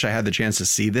 oh, I wish I had the chance to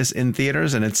see this in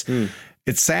theaters. And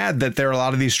it's sad that there are a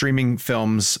lot of these streaming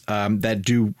films that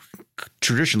do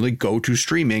traditionally go to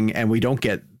streaming, and we don't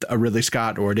get a Ridley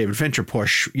Scott or a David Fincher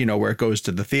push, where it goes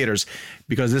to the theaters,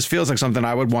 because this feels like something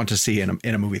I would want to see in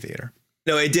a movie theater.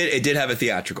 No, it did have a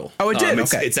theatrical. Oh, it did.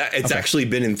 It's actually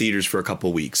been in theaters for a couple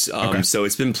of weeks. So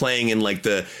it's been playing in like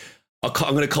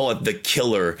I'm going to call it the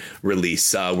killer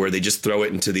release, where they just throw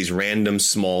it into these random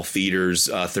small theaters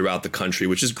throughout the country,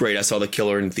 which is great. I saw the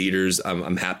killer in theaters.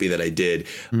 I'm happy that I did.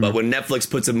 But when Netflix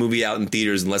puts a movie out in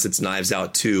theaters, unless it's Knives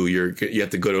Out 2, you have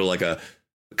to go to like a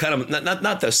kind of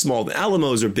not the small. The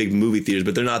Alamos are big movie theaters,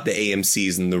 but they're not the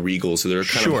AMCs and the Regals, so they're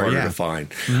kind of harder to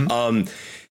find.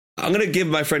 I'm going to give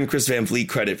my friend Chris Van Vliet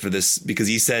credit for this, because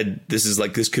he said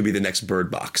this could be the next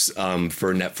Bird Box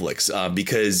for Netflix,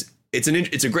 because it's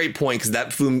a great point, because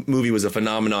that movie was a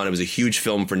phenomenon. It was a huge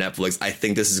film for Netflix. I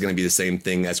think this is going to be the same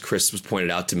thing, as Chris was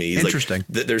pointed out to me. He's interesting.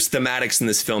 Like, there's thematics in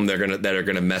this film that are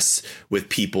gonna mess with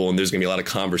people, and there's going to be a lot of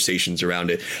conversations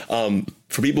around it.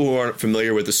 For people who aren't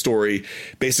familiar with the story,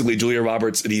 basically Julia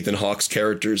Roberts and Ethan Hawke's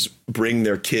characters bring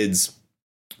their kids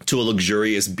to a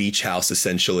luxurious beach house,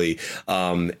 essentially.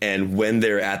 And when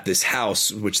they're at this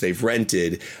house, which they've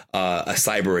rented, a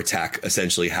cyber attack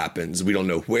essentially happens. We don't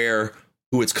know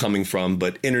who it's coming from,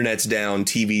 but internet's down,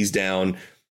 TV's down.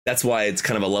 That's why it's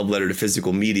kind of a love letter to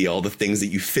physical media. All the things that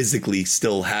you physically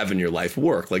still have in your life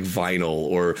work, like vinyl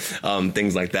or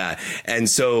things like that. And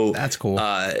so that's cool.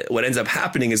 What ends up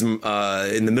happening is in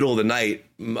the middle of the night,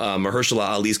 Mahershala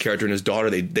Ali's character and his daughter,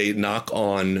 they knock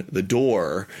on the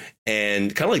door,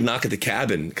 and kind of like knock at the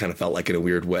cabin, kind of felt like in a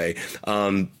weird way.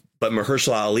 But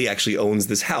Mahershala Ali actually owns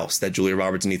this house that Julia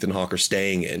Roberts and Ethan Hawke are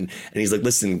staying in. And he's like,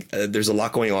 listen, there's a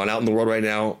lot going on out in the world right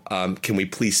now. Can we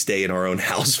please stay in our own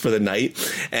house for the night?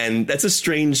 And that's a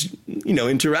strange,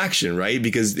 interaction, right?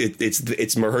 Because it's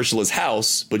Mahershala's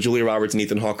house, but Julia Roberts and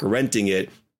Ethan Hawke are renting it.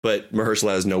 But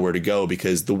Mahershala has nowhere to go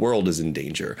because the world is in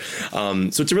danger. So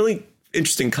it's a really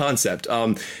interesting concept.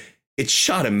 It's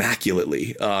shot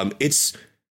immaculately. It's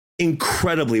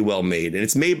incredibly well made, and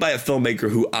it's made by a filmmaker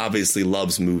who obviously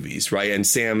loves movies, right? And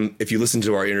Sam, if you listen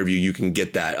to our interview, you can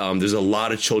get that. There's a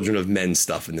lot of Children of Men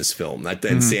stuff in this film,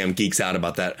 and Sam geeks out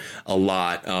about that a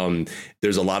lot.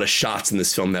 There's a lot of shots in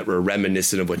this film that were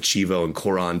reminiscent of what Chivo and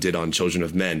Koran did on Children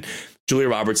of Men. Julia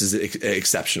Roberts is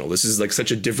exceptional. This is like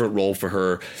such a different role for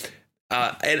her.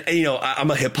 And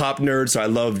I'm a hip hop nerd, so I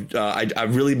love.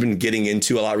 I've really been getting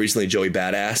into a lot recently Joey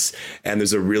Badass, and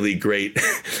there's a really great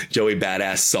Joey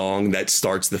Badass song that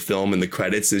starts the film in the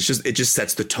credits. It just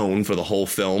sets the tone for the whole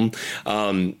film.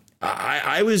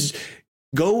 I was.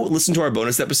 Go listen to our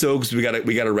bonus episode, because we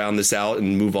got to round this out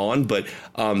and move on. But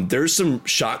there's some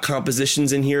shot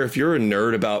compositions in here. If you're a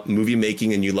nerd about movie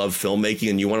making and you love filmmaking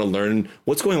and you want to learn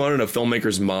what's going on in a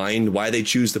filmmaker's mind, why they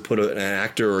choose to put an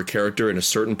actor or a character in a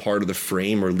certain part of the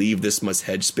frame or leave this much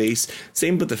headspace.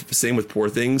 Same with Poor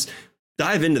Things.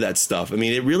 dive into that stuff. I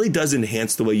mean, it really does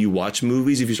enhance the way you watch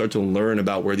movies if you start to learn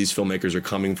about where these filmmakers are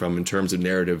coming from in terms of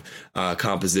narrative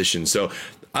composition. So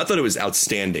I thought it was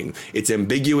outstanding. It's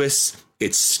ambiguous.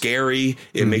 It's scary.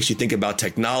 It makes you think about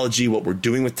technology, what we're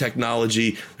doing with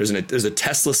technology. There's a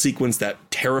Tesla sequence that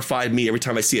terrified me. Every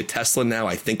time I see a Tesla now,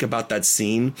 I think about that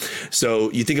scene.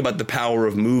 So you think about the power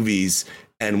of movies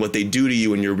and what they do to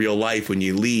you in your real life when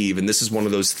you leave. And this is one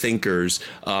of those thinkers.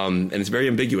 And it's very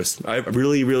ambiguous. I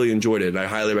really, really enjoyed it. And I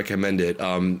highly recommend it.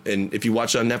 And if you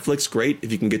watch it on Netflix, great.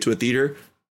 If you can get to a theater,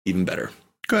 even better.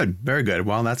 Good. Very good.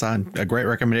 Well, that's a great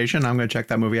recommendation. I'm going to check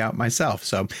that movie out myself.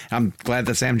 So I'm glad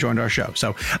that Sam joined our show.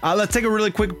 So let's take a really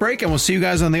quick break and we'll see you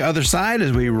guys on the other side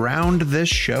as we round this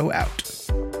show out.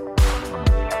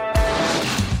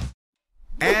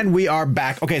 And we are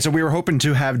back. Okay, so we were hoping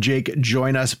to have Jake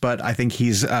join us, but I think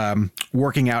he's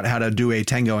working out how to do a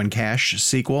Tango and Cash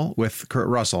sequel with Kurt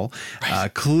Russell.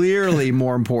 Clearly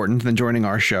more important than joining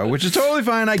our show, which is totally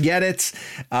fine. I get it.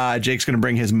 Jake's going to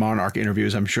bring his Monarch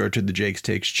interviews, I'm sure, to the Jake's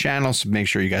Takes channel, so make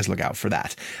sure you guys look out for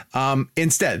that.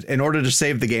 Instead, in order to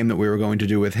save the game that we were going to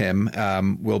do with him,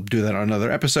 we'll do that on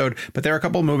another episode. But there are a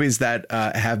couple of movies that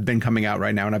have been coming out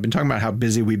right now, and I've been talking about how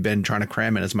busy we've been trying to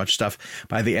cram in as much stuff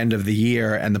by the end of the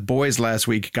year. And the boys last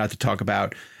week got to talk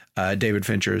about David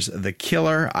Fincher's The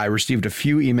Killer. I received a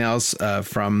few emails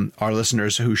from our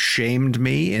listeners who shamed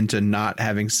me into not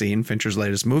having seen Fincher's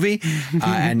latest movie.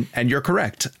 And you're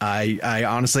correct. I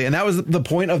honestly, and that was the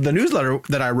point of the newsletter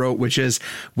that I wrote, which is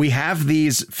we have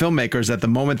these filmmakers at the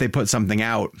moment they put something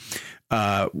out.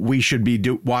 We should be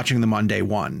watching them on day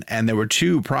one. And there were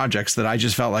two projects that I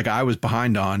just felt like I was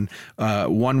behind on.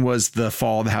 One was The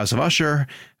Fall of the House of Usher,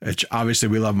 which obviously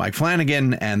we love Mike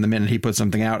Flanagan. And the minute he put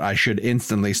something out, I should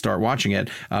instantly start watching it.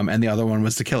 And the other one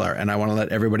was The Killer. And I want to let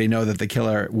everybody know that The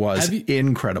Killer was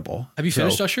incredible. Have you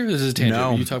finished Usher? This is a tangent.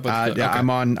 No, you talk about The Killer. Okay.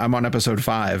 I'm on episode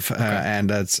 5. Okay. And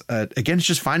that's again, it's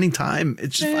just finding time.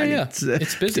 It's just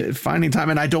it's busy. Finding time.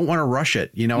 And I don't want to rush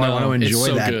it. You know, I want to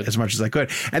enjoy that as much as I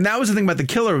could. And that was the thing about The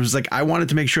Killer, was like, I wanted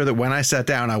to make sure that when I sat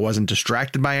down, I wasn't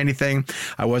distracted by anything.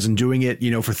 I wasn't doing it,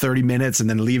 for 30 minutes and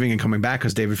then leaving and coming back,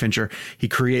 because David Fincher, he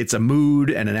creates a mood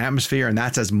and an atmosphere, and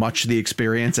that's as much the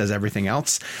experience as everything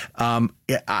else. I'm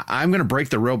going to break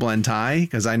the real blend tie,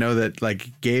 because I know that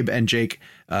like Gabe and Jake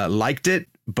liked it,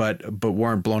 but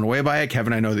weren't blown away by it.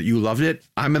 Kevin, I know that you loved it.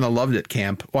 I'm in the loved it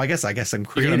camp. Well, I guess I'm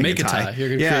creating a tie. I'm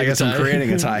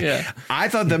creating a tie. Yeah. I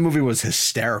thought that movie was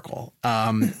hysterical.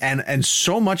 And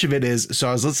so much of it is, so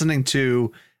I was listening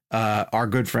to our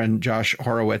good friend Josh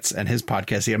Horowitz and his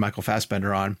podcast. He had Michael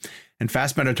Fassbender on, and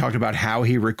Fassbender talked about how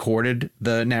he recorded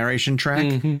the narration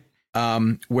track.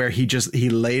 Where he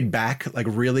laid back like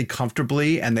really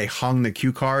comfortably, and they hung the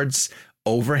cue cards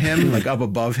over him, like up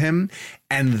above him.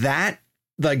 And that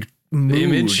like mood, the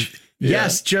image.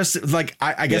 Yes, just like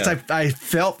I guess I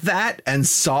felt that and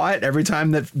saw it every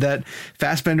time that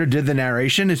Fassbender did the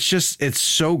narration. It's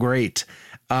so great.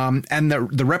 And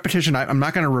the repetition, I'm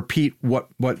not going to repeat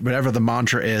whatever the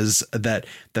mantra is that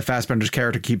the Fassbender's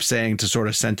character keeps saying to sort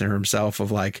of center himself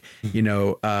of like,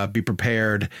 be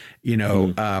prepared,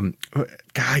 God,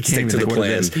 I can't even think what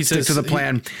it is. Stick to the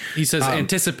plan. He says,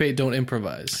 anticipate, don't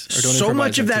improvise. Or don't so improvise,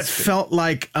 much of that anticipate. felt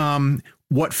like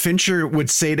what Fincher would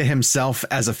say to himself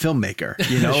as a filmmaker,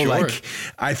 Sure. Like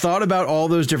I thought about all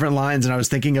those different lines, and I was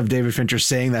thinking of David Fincher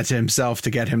saying that to himself to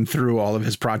get him through all of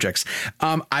his projects.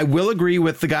 I will agree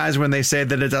with the guys when they say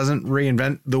that it doesn't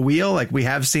reinvent the wheel. Like we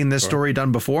have seen this story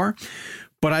done before,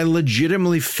 but I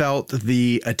legitimately felt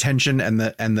the attention and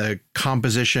the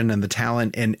composition and the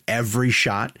talent in every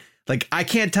shot. Like I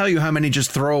can't tell you how many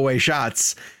just throwaway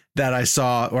shots that I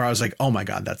saw where I was like, oh my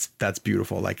God, that's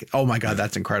beautiful. Like, oh my God,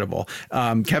 that's incredible.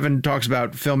 Kevin talks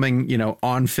about filming,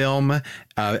 on film,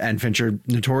 and Fincher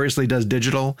notoriously does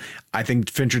digital. I think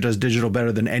Fincher does digital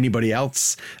better than anybody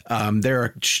else. There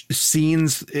are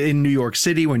scenes in New York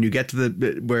City when you get to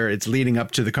where it's leading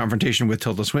up to the confrontation with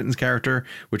Tilda Swinton's character,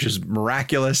 which is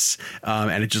miraculous.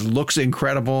 And it just looks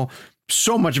incredible.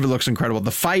 So much of it looks incredible.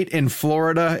 The fight in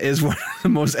Florida is one of the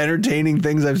most entertaining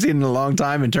things I've seen in a long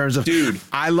time in terms of,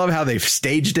 I love how they've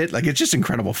staged it. Like, it's just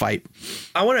incredible fight.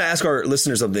 I want to ask our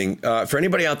listeners something. For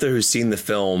anybody out there who's seen the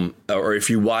film, or if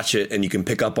you watch it and you can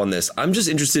pick up on this, I'm just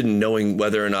interested in knowing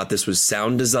whether or not this was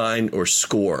sound design or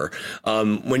score.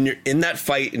 When you're in that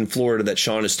fight in Florida that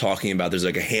Sean is talking about, there's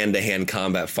like a hand-to-hand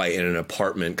combat fight in an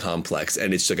apartment complex,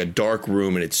 and it's like a dark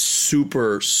room, and it's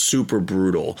super, super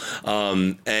brutal.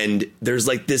 And there's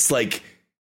this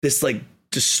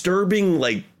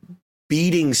disturbing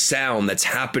beating sound that's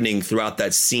happening throughout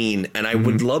that scene, and I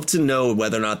would love to know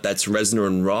whether or not that's Reznor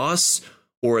and Ross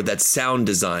or that's sound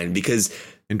design, because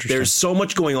Interesting. There's so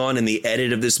much going on in the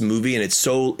edit of this movie, and it's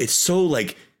so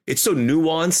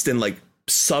nuanced and like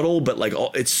subtle, but like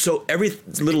every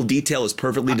little detail is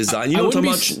perfectly designed. You know what I'm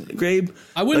talking about, Grabe?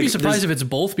 I wouldn't be surprised if it's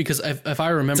both, because if I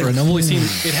remember, and I've only seen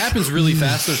it happens really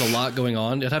fast. There's a lot going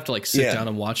on. I'd have to like sit down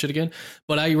and watch it again.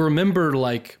 But I remember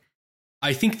like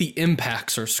I think the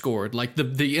impacts are scored. Like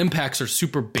the impacts are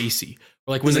super bassy.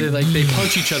 Like when they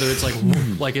punch each other, it's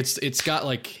like it's got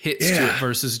like hits to it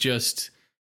versus just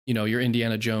your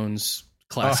Indiana Jones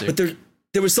classic. But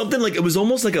there was something like it was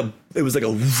almost like there was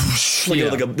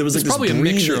probably a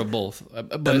mixture of both.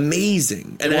 But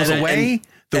amazing. And the way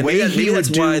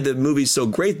that's why the movie's so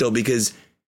great though, because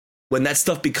when that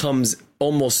stuff becomes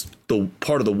almost the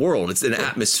part of the world, it's an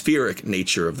atmospheric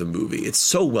nature of the movie. It's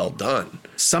so well done.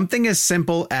 Something as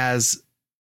simple as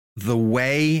the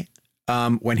way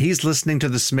when he's listening to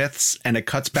the Smiths and it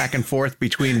cuts back and forth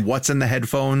between what's in the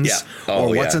headphones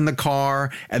or what's in the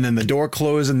car, and then the door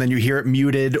closes and then you hear it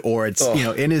muted, or it's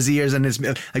in his ears, and it's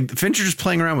like Fincher just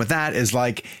playing around with that is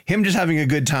like him just having a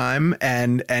good time,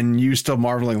 and you still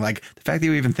marveling. Like the fact that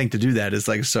you even think to do that is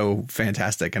like so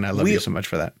fantastic, and I love you so much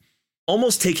for that.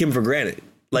 Almost take him for granted.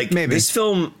 Like maybe this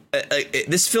film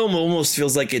almost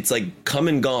feels like it's like come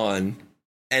and gone.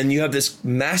 And you have this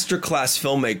masterclass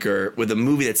filmmaker with a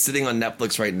movie that's sitting on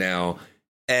Netflix right now.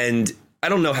 And I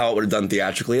don't know how it would have done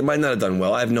theatrically. It might not have done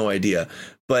well. I have no idea.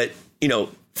 But,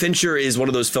 Fincher is one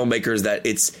of those filmmakers that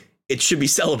it should be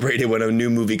celebrated when a new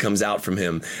movie comes out from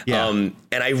him. Yeah. And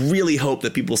I really hope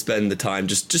that people spend the time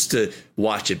just to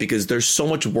watch it, because there's so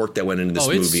much work that went into this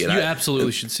movie. And you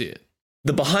absolutely should see it.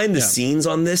 The behind the scenes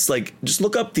on this, like just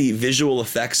look up the visual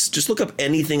effects, just look up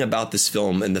anything about this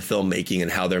film and the filmmaking and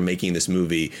how they're making this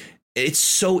movie. It's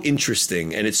so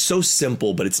interesting and it's so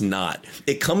simple, but it's not.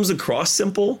 It comes across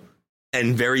simple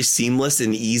and very seamless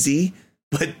and easy,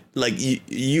 but like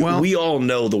we all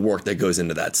know the work that goes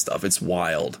into that stuff. It's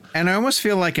wild. And I almost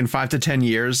feel like in 5 to 10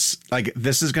 years, like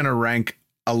this is going to rank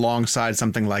alongside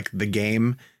something like The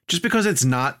Game, just because it's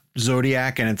not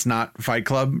Zodiac and it's not Fight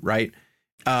Club, right?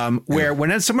 Where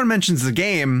when someone mentions The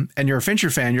Game and you're a Fincher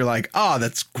fan, you're like, oh,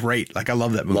 that's great. Like, I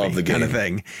love that movie. Love The Game. Kind of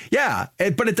thing. Yeah.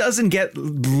 But it doesn't get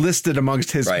listed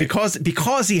amongst his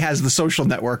because he has The Social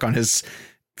Network on his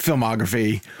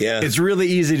filmography. Yeah. It's really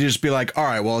easy to just be like, all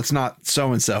right, well, it's not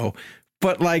so-and-so,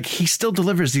 but like he still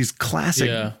delivers these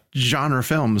classic genre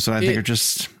films that I think are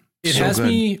just it has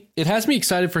me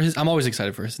excited for I'm always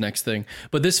excited for his next thing,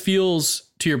 but this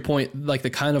feels, to your point, like the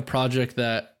kind of project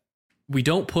that we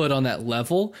don't put on that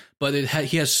level, but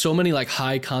he has so many like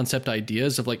high concept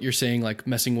ideas of, like you're saying, like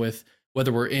messing with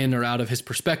whether we're in or out of his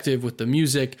perspective with the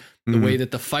music, the way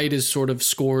that the fight is sort of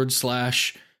scored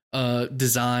 /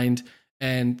 designed,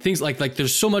 and things like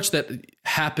there's so much that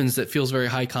happens that feels very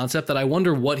high concept that I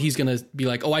wonder what he's going to be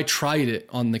like, oh, I tried it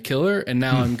on The Killer and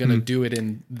now I'm going to do it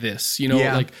in this,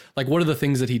 like what are the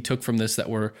things that he took from this that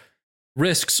were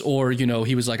risks, or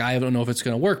he was like, I don't know if it's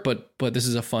going to work, but this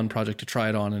is a fun project to try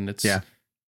it on, and it's I'm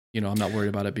not worried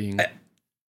about it being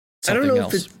something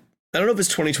else. I don't know if it's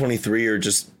 2023 or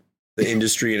just the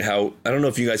industry and how, I don't know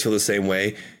if you guys feel the same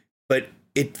way, but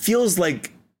it feels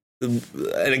like,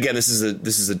 and again, this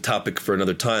is a topic for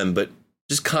another time, but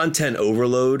just content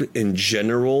overload in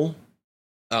general,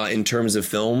 in terms of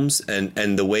films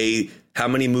and the way how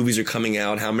many movies are coming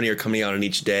out, how many are coming out on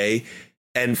each day.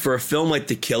 And for a film like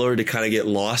The Killer to kind of get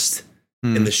lost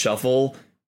in the shuffle,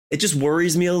 it just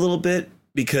worries me a little bit,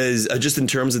 because just in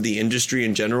terms of the industry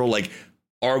in general, like,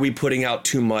 are we putting out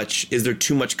too much? Is there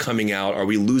too much coming out? Are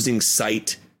we losing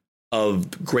sight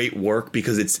of great work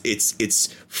because it's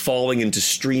falling into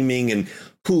streaming and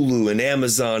Hulu and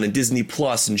Amazon and Disney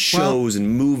Plus and shows and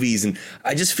movies? And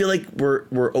I just feel like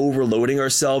we're overloading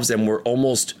ourselves, and we're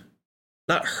almost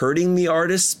not hurting the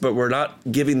artists, but we're not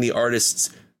giving the artists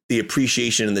the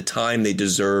appreciation and the time they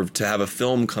deserve to have a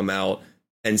film come out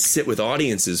and sit with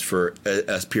audiences for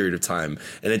a period of time.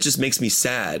 And it just makes me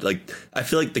sad. Like, I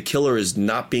feel like The Killer is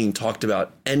not being talked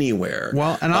about anywhere.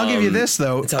 Well, and I'll give you this,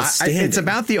 though. It's outstanding. It's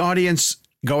about the audience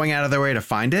going out of their way to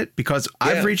find it, because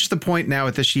I've reached the point now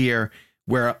with this year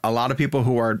where a lot of people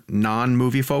who are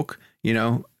non-movie folk,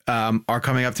 are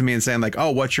coming up to me and saying like,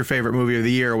 oh, what's your favorite movie of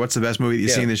the year? What's the best movie that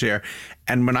you've seen this year?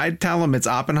 And when I tell them it's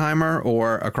Oppenheimer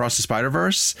or Across the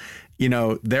Spider-Verse,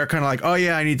 they're kind of like, oh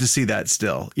yeah, I need to see that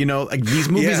still, like these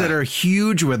movies that are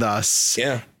huge with us.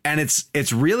 Yeah. And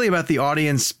it's really about the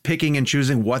audience picking and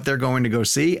choosing what they're going to go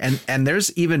see. And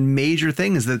there's even major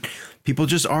things that people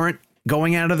just aren't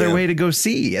going out of their way to go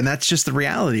see. And that's just the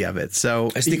reality of it. So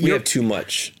I think we have too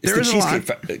much. It's the Cheesecake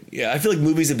I feel like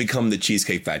movies have become the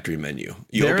Cheesecake Factory menu.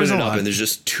 You open it up and there's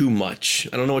just too much.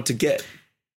 I don't know what to get.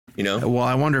 Well,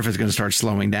 I wonder if it's going to start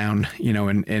slowing down,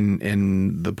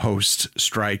 in the post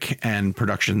strike and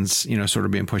productions, sort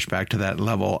of being pushed back to that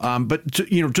level. But to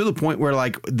the point where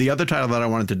like the other title that I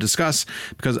wanted to discuss,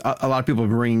 because a lot of people have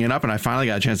been bringing it up and I finally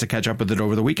got a chance to catch up with it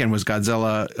over the weekend, was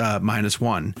Godzilla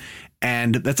 -1.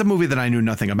 And that's a movie that I knew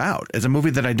nothing about. It's a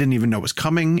movie that I didn't even know was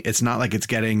coming. It's not like it's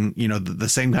getting, the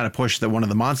same kind of push that one of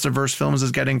the MonsterVerse films is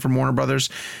getting from Warner Brothers.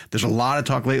 There's a lot of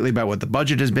talk lately about what the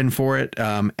budget has been for it.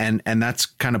 And that's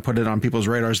kind of put it on people's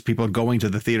radars. People are going to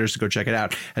the theaters to go check it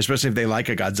out, especially if they like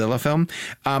a Godzilla film.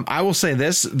 I will say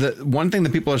this. The one thing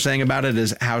that people are saying about it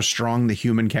is how strong the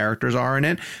human characters are in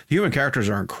it. The human characters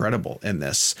are incredible in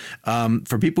this.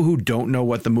 For people who don't know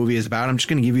what the movie is about, I'm just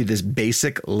going to give you this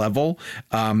basic level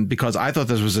because I thought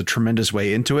this was a tremendous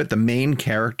way into it. The main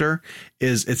character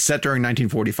it's set during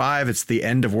 1945. It's the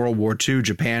end of World War II.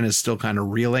 Japan is still kind of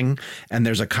reeling. And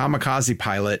there's a kamikaze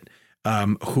pilot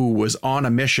who was on a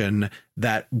mission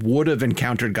that would have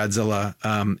encountered Godzilla.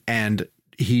 And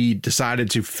he decided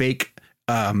to fake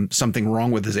something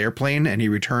wrong with his airplane. And he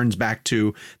returns back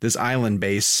to this island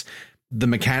base. The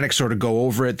mechanics sort of go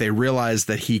over it. They realize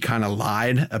that he kind of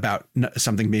lied about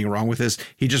something being wrong with this.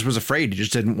 He just was afraid. He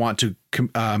just didn't want to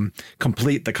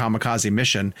complete the kamikaze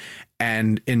mission.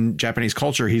 And in Japanese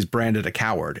culture, he's branded a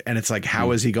coward. And it's like, how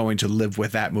is he going to live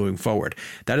with that moving forward?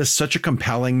 That is such a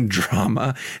compelling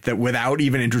drama that without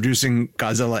even introducing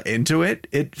Godzilla into it,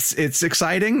 it's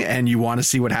exciting. And you want to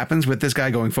see what happens with this guy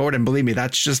going forward. And believe me,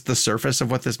 that's just the surface of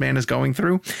what this man is going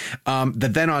through.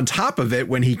 That then on top of it,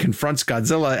 when he confronts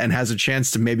Godzilla and has a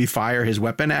chance to maybe fire his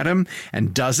weapon at him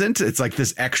and doesn't, it's like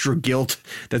this extra guilt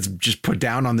that's just put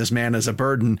down on this man as a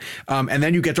burden. And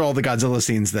then you get to all the Godzilla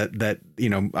scenes that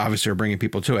obviously are bringing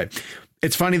people to it.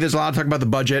 It's funny. There's a lot of talk about the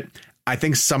budget. I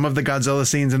think some of the Godzilla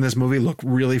scenes in this movie look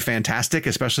really fantastic,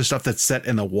 especially stuff that's set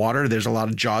in the water. There's a lot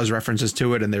of Jaws references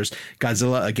to it, and there's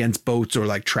Godzilla against boats or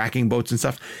like tracking boats and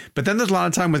stuff. But then there's a lot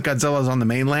of time with Godzilla's on the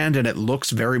mainland, and it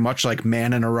looks very much like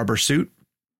man in a rubber suit.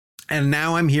 And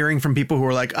now I'm hearing from people who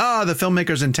are like, the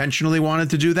filmmakers intentionally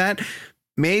wanted to do that.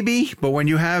 Maybe. But when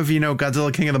you have,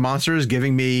 Godzilla King of the Monsters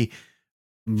giving me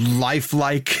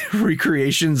lifelike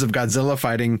recreations of Godzilla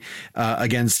fighting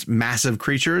against massive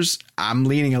creatures, I'm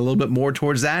leaning a little bit more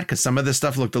towards that because some of this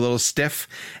stuff looked a little stiff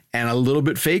and a little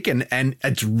bit fake, and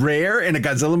it's rare in a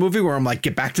Godzilla movie where I'm like,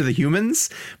 get back to the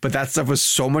humans, but that stuff was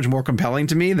so much more compelling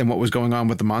to me than what was going on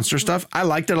with the monster stuff. I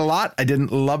liked it a lot. I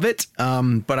didn't love it,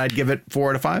 but I'd give it 4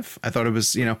 out of 5. I thought it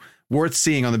was worth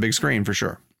seeing on the big screen for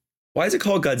sure. Why is it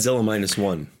called Godzilla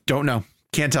 -1? Don't know.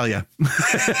 Can't tell you.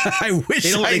 I wish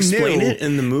they don't I explain knew. it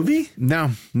in the movie.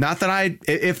 No, not that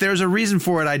if there's a reason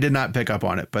for it, I did not pick up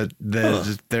on it, but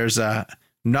there's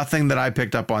nothing that I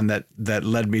picked up on that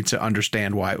led me to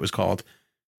understand why it was called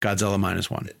Godzilla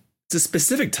 -1. It's a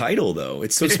specific title though.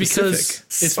 It's specific.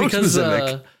 Because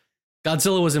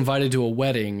Godzilla was invited to a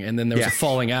wedding and then there was a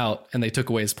falling out and they took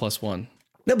away his +1.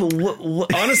 No, but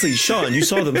what, honestly, Sean, you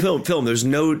saw the film. There's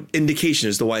no indication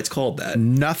as to why it's called that.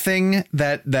 Nothing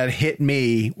that hit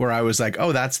me where I was like,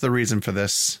 oh, that's the reason for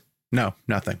this. No,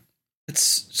 nothing.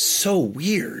 It's so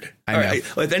weird. I know. All right.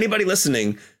 If anybody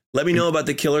listening, let me know about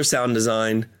the killer sound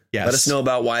design. Yes. Let us know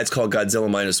about why it's called Godzilla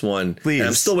 -1. Please. And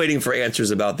I'm still waiting for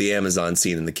answers about the Amazon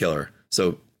scene in The Killer.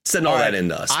 So send all that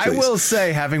into us, please. I will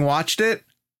say, having watched it,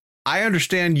 I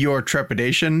understand your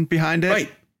trepidation behind it.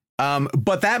 Right.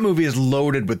 But that movie is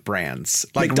loaded with brands,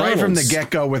 like McDonald's. right from the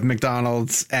get-go with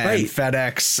McDonald's and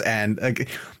FedEx and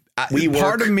WeWork.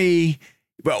 Part of me,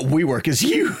 WeWork is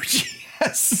huge.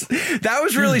 Yes, that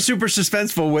was really super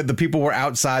suspenseful when the people were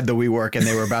outside the WeWork and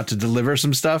they were about to deliver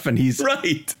some stuff, and he's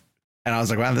right. And I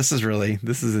was like, wow, this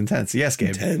is intense. Yes, Gabe.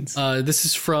 Intense. This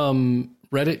is from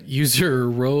Reddit user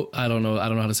I don't know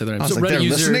how to say their name. So they're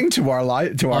listening to our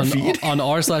feed on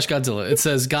r/Godzilla. It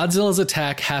says Godzilla's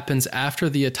attack happens after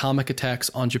the atomic attacks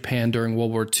on Japan during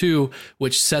World War II,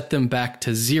 which set them back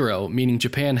to 0, meaning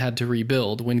Japan had to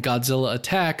rebuild. When Godzilla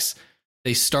attacks,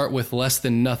 they start with less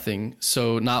than nothing,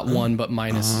 so not 1 but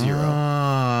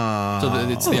 -0. So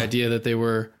it's the idea that they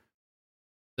were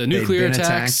the nuclear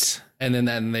attacks, and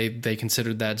then they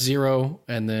considered that 0,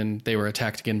 and then they were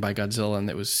attacked again by Godzilla, and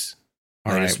it was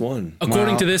 -1.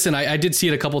 According to this, and I did see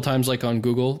it a couple times, like on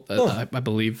Google. I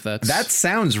believe that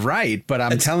sounds right, but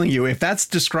I'm telling you, if that's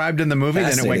described in the movie,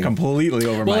 then it went completely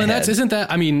over my head. Well, and isn't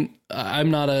that? I mean,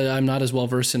 I'm not as well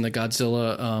versed in the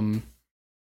Godzilla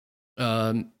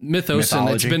mythos,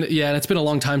 mythology. And it's been a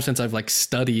long time since I've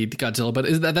studied Godzilla.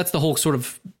 But that's the whole sort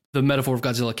of the metaphor of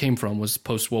Godzilla came from, was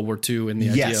post World War II and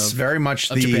the idea of very much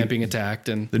of Japan being attacked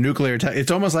and the nuclear attack. It's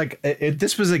almost like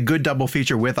this was a good double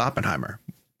feature with Oppenheimer.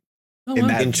 in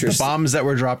that the Interesting. bombs that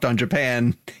were dropped on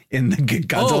Japan in the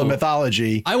Godzilla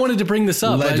mythology. I wanted to bring this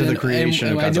up. Led to the creation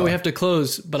of I know Godzilla. we have to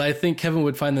close, but I think Kevin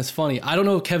would find this funny. I don't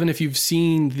know, Kevin, if you've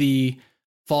seen the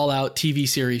Fallout TV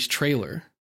series trailer.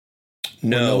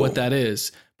 No. Or know what that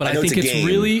is. But I think it's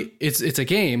really it's a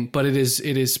game, but it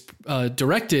is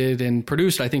directed and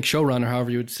produced, I think showrunner, however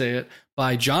you would say it,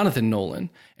 by Jonathan Nolan,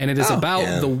 and it is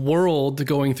about the world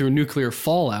going through nuclear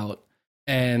fallout,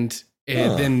 and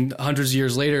then hundreds of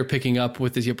years later picking up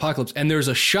with the apocalypse. And there's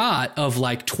a shot of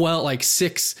like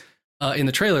 6 in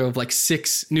the trailer of like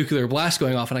 6 nuclear blasts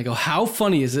going off, and I go, how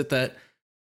funny is it that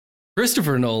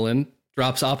Christopher Nolan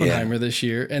drops Oppenheimer this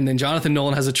year, and then Jonathan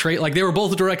Nolan has a trait, like they were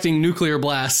both directing nuclear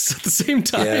blasts at the same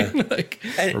time. Yeah.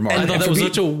 I thought that was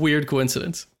such a weird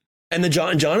coincidence. And the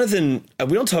Jonathan,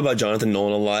 we don't talk about Jonathan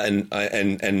Nolan a lot,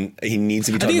 and he needs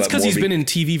to be talked about more. I think it's because he's been in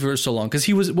TV for so long. Because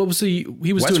he was doing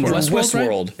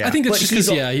Westworld, right? Yeah. I think that's just because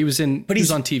he was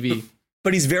on TV.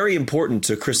 But he's very important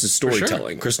to Chris's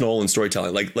storytelling, Chris Nolan's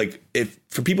storytelling. Like if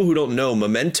for people who don't know,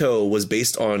 Memento was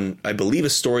based on, I believe, a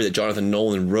story that Jonathan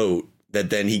Nolan wrote that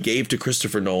then he gave to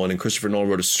Christopher Nolan, and Christopher Nolan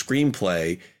wrote a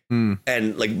screenplay.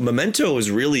 And like Memento was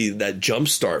really that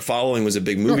jumpstart. Following was a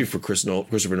big movie for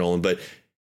Christopher Nolan, but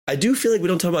I do feel like we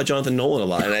don't talk about Jonathan Nolan a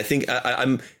lot, and I think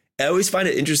I always find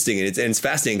it interesting, and it's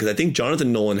fascinating because I think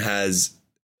Jonathan Nolan has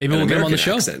maybe we'll get him on the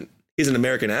show. Accent. He has an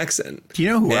American accent. Do you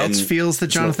know who else feels that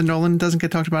Jonathan Nolan doesn't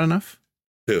get talked about enough?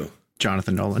 Who?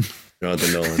 Jonathan Nolan.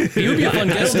 Jonathan Nolan. He would be a fun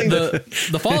guest.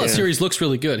 The Fallout series looks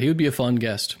really good. He would be a fun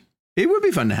guest. It would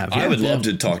be fun to have. I would love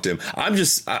to talk to him.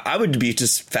 I would be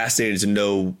just fascinated to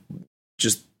know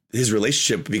just his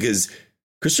relationship, because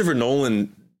Christopher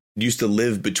Nolan used to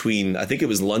live between, I think it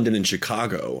was London and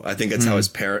Chicago. I think that's how his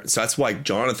parents, so that's why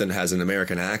Jonathan has an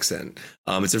American accent.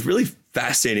 It's a really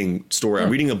fascinating story. I'm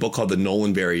reading a book called The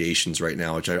Nolan Variations right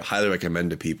now, which I highly recommend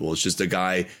to people. It's just a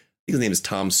guy, I think his name is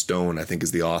Tom Stone, I think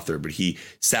is the author, but he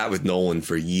sat with Nolan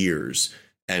for years,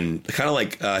 and kind of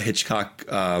like Hitchcock,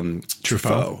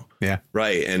 Truffaut. Yeah.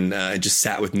 Right. And just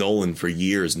sat with Nolan for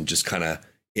years and just kind of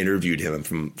interviewed him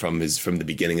from the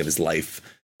beginning of his life.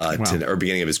 Or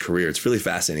beginning of his career. It's really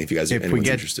fascinating. If you guys are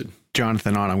interested,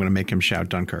 Jonathan on, I'm going to make him shout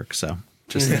Dunkirk. So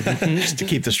just to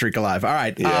keep the streak alive. All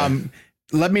right. Yeah.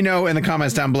 Let me know in the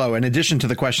comments down below. In addition to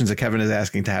the questions that Kevin is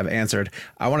asking to have answered,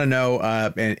 I want to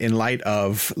know, in light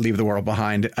of Leave the World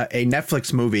Behind, a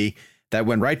Netflix movie that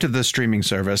went right to the streaming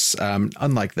service,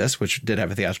 unlike this, which did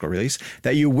have a theatrical release,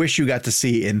 that you wish you got to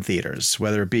see in theaters,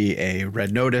 whether it be a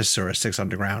Red Notice or a Six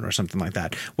Underground or something like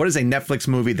that. What is a Netflix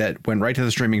movie that went right to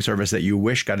the streaming service that you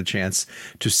wish got a chance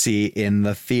to see in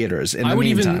the theaters? I would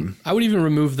even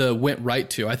remove the went right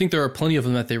to. I think there are plenty of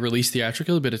them that they released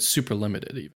theatrically, but it's super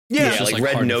limited. Even. Yeah, like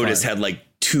Red Notice had like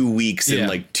 2 weeks in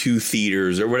like 2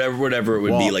 theaters or whatever it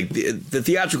would be. Like the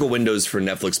theatrical windows for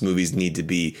Netflix movies need to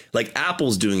be like,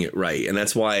 Apple's doing it right, and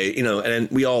that's why, and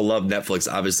we all love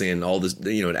Netflix obviously and all this,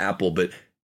 at Apple, but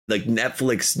like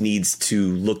Netflix needs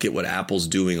to look at what Apple's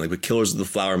doing, like with Killers of the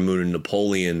Flower Moon and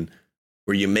Napoleon,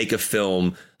 where you make a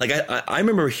film. Like I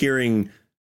remember hearing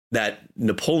that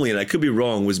Napoleon, I could be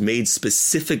wrong, was made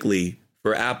specifically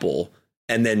for Apple,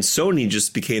 and then Sony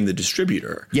just became the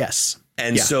distributor. Yes.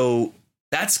 And so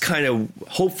that's kind of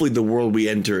hopefully the world we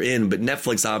enter in. But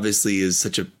Netflix obviously is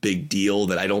such a big deal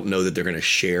that I don't know that they're going to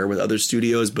share with other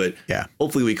studios. But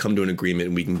hopefully we come to an agreement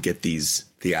and we can get these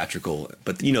theatrical.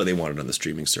 But, they want it on the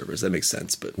streaming servers. That makes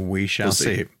sense. But we shall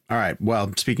see. All right.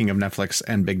 Well, speaking of Netflix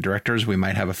and big directors, we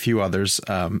might have a few others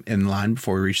in line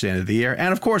before we reach the end of the year.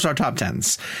 And, of course, our top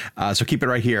 10s. So keep it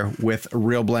right here with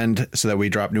Real Blend so that we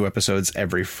drop new episodes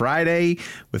every Friday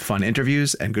with fun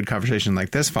interviews and good conversation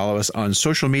like this. Follow us on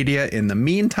social media. In the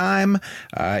meantime,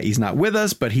 he's not with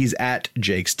us, but he's at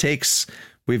Jake's Takes.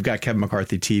 We've got Kevin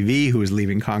McCarthy TV, who is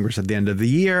leaving Congress at the end of the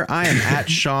year. I am at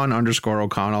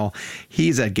Sean_O'Connell.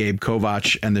 He's at Gabe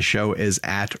Kovach, and the show is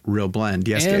at Real Blend.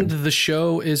 Yes, and Gabe? The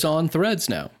show is on Threads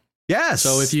now. Yes.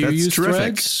 So if you use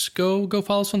Threads, go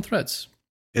follow us on Threads.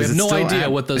 We have no idea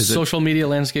what the social media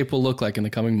landscape will look like in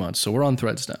the coming months. So we're on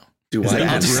Threads now. Is it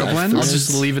at Real Blend? I'll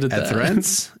just leave it at that.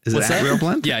 Threads? Is it at Real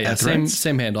Blend? Yeah.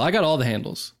 Same handle. I got all the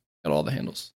handles. I love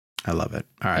it.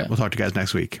 All right. We'll talk to you guys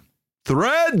next week.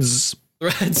 Threads.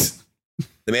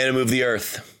 The man who moved the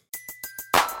earth.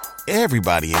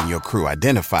 Everybody in your crew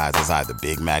identifies as either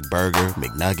Big Mac Burger,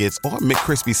 McNuggets, or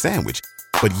McCrispy Sandwich.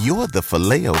 But you're the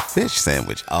Filet-O-Fish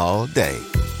Sandwich all day.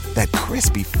 That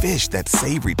crispy fish, that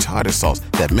savory tartar sauce,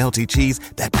 that melty cheese,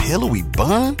 that pillowy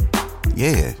bun.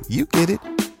 Yeah, you get it.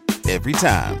 every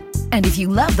time. And if you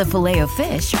love the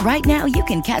Filet-O-Fish, right now you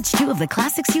can catch 2 of the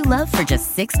classics you love for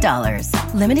just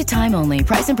 $6. Limited time only.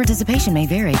 Price and participation may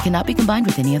vary. Cannot be combined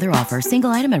with any other offer. Single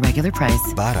item at regular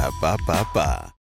price. Ba-da-ba-ba-ba.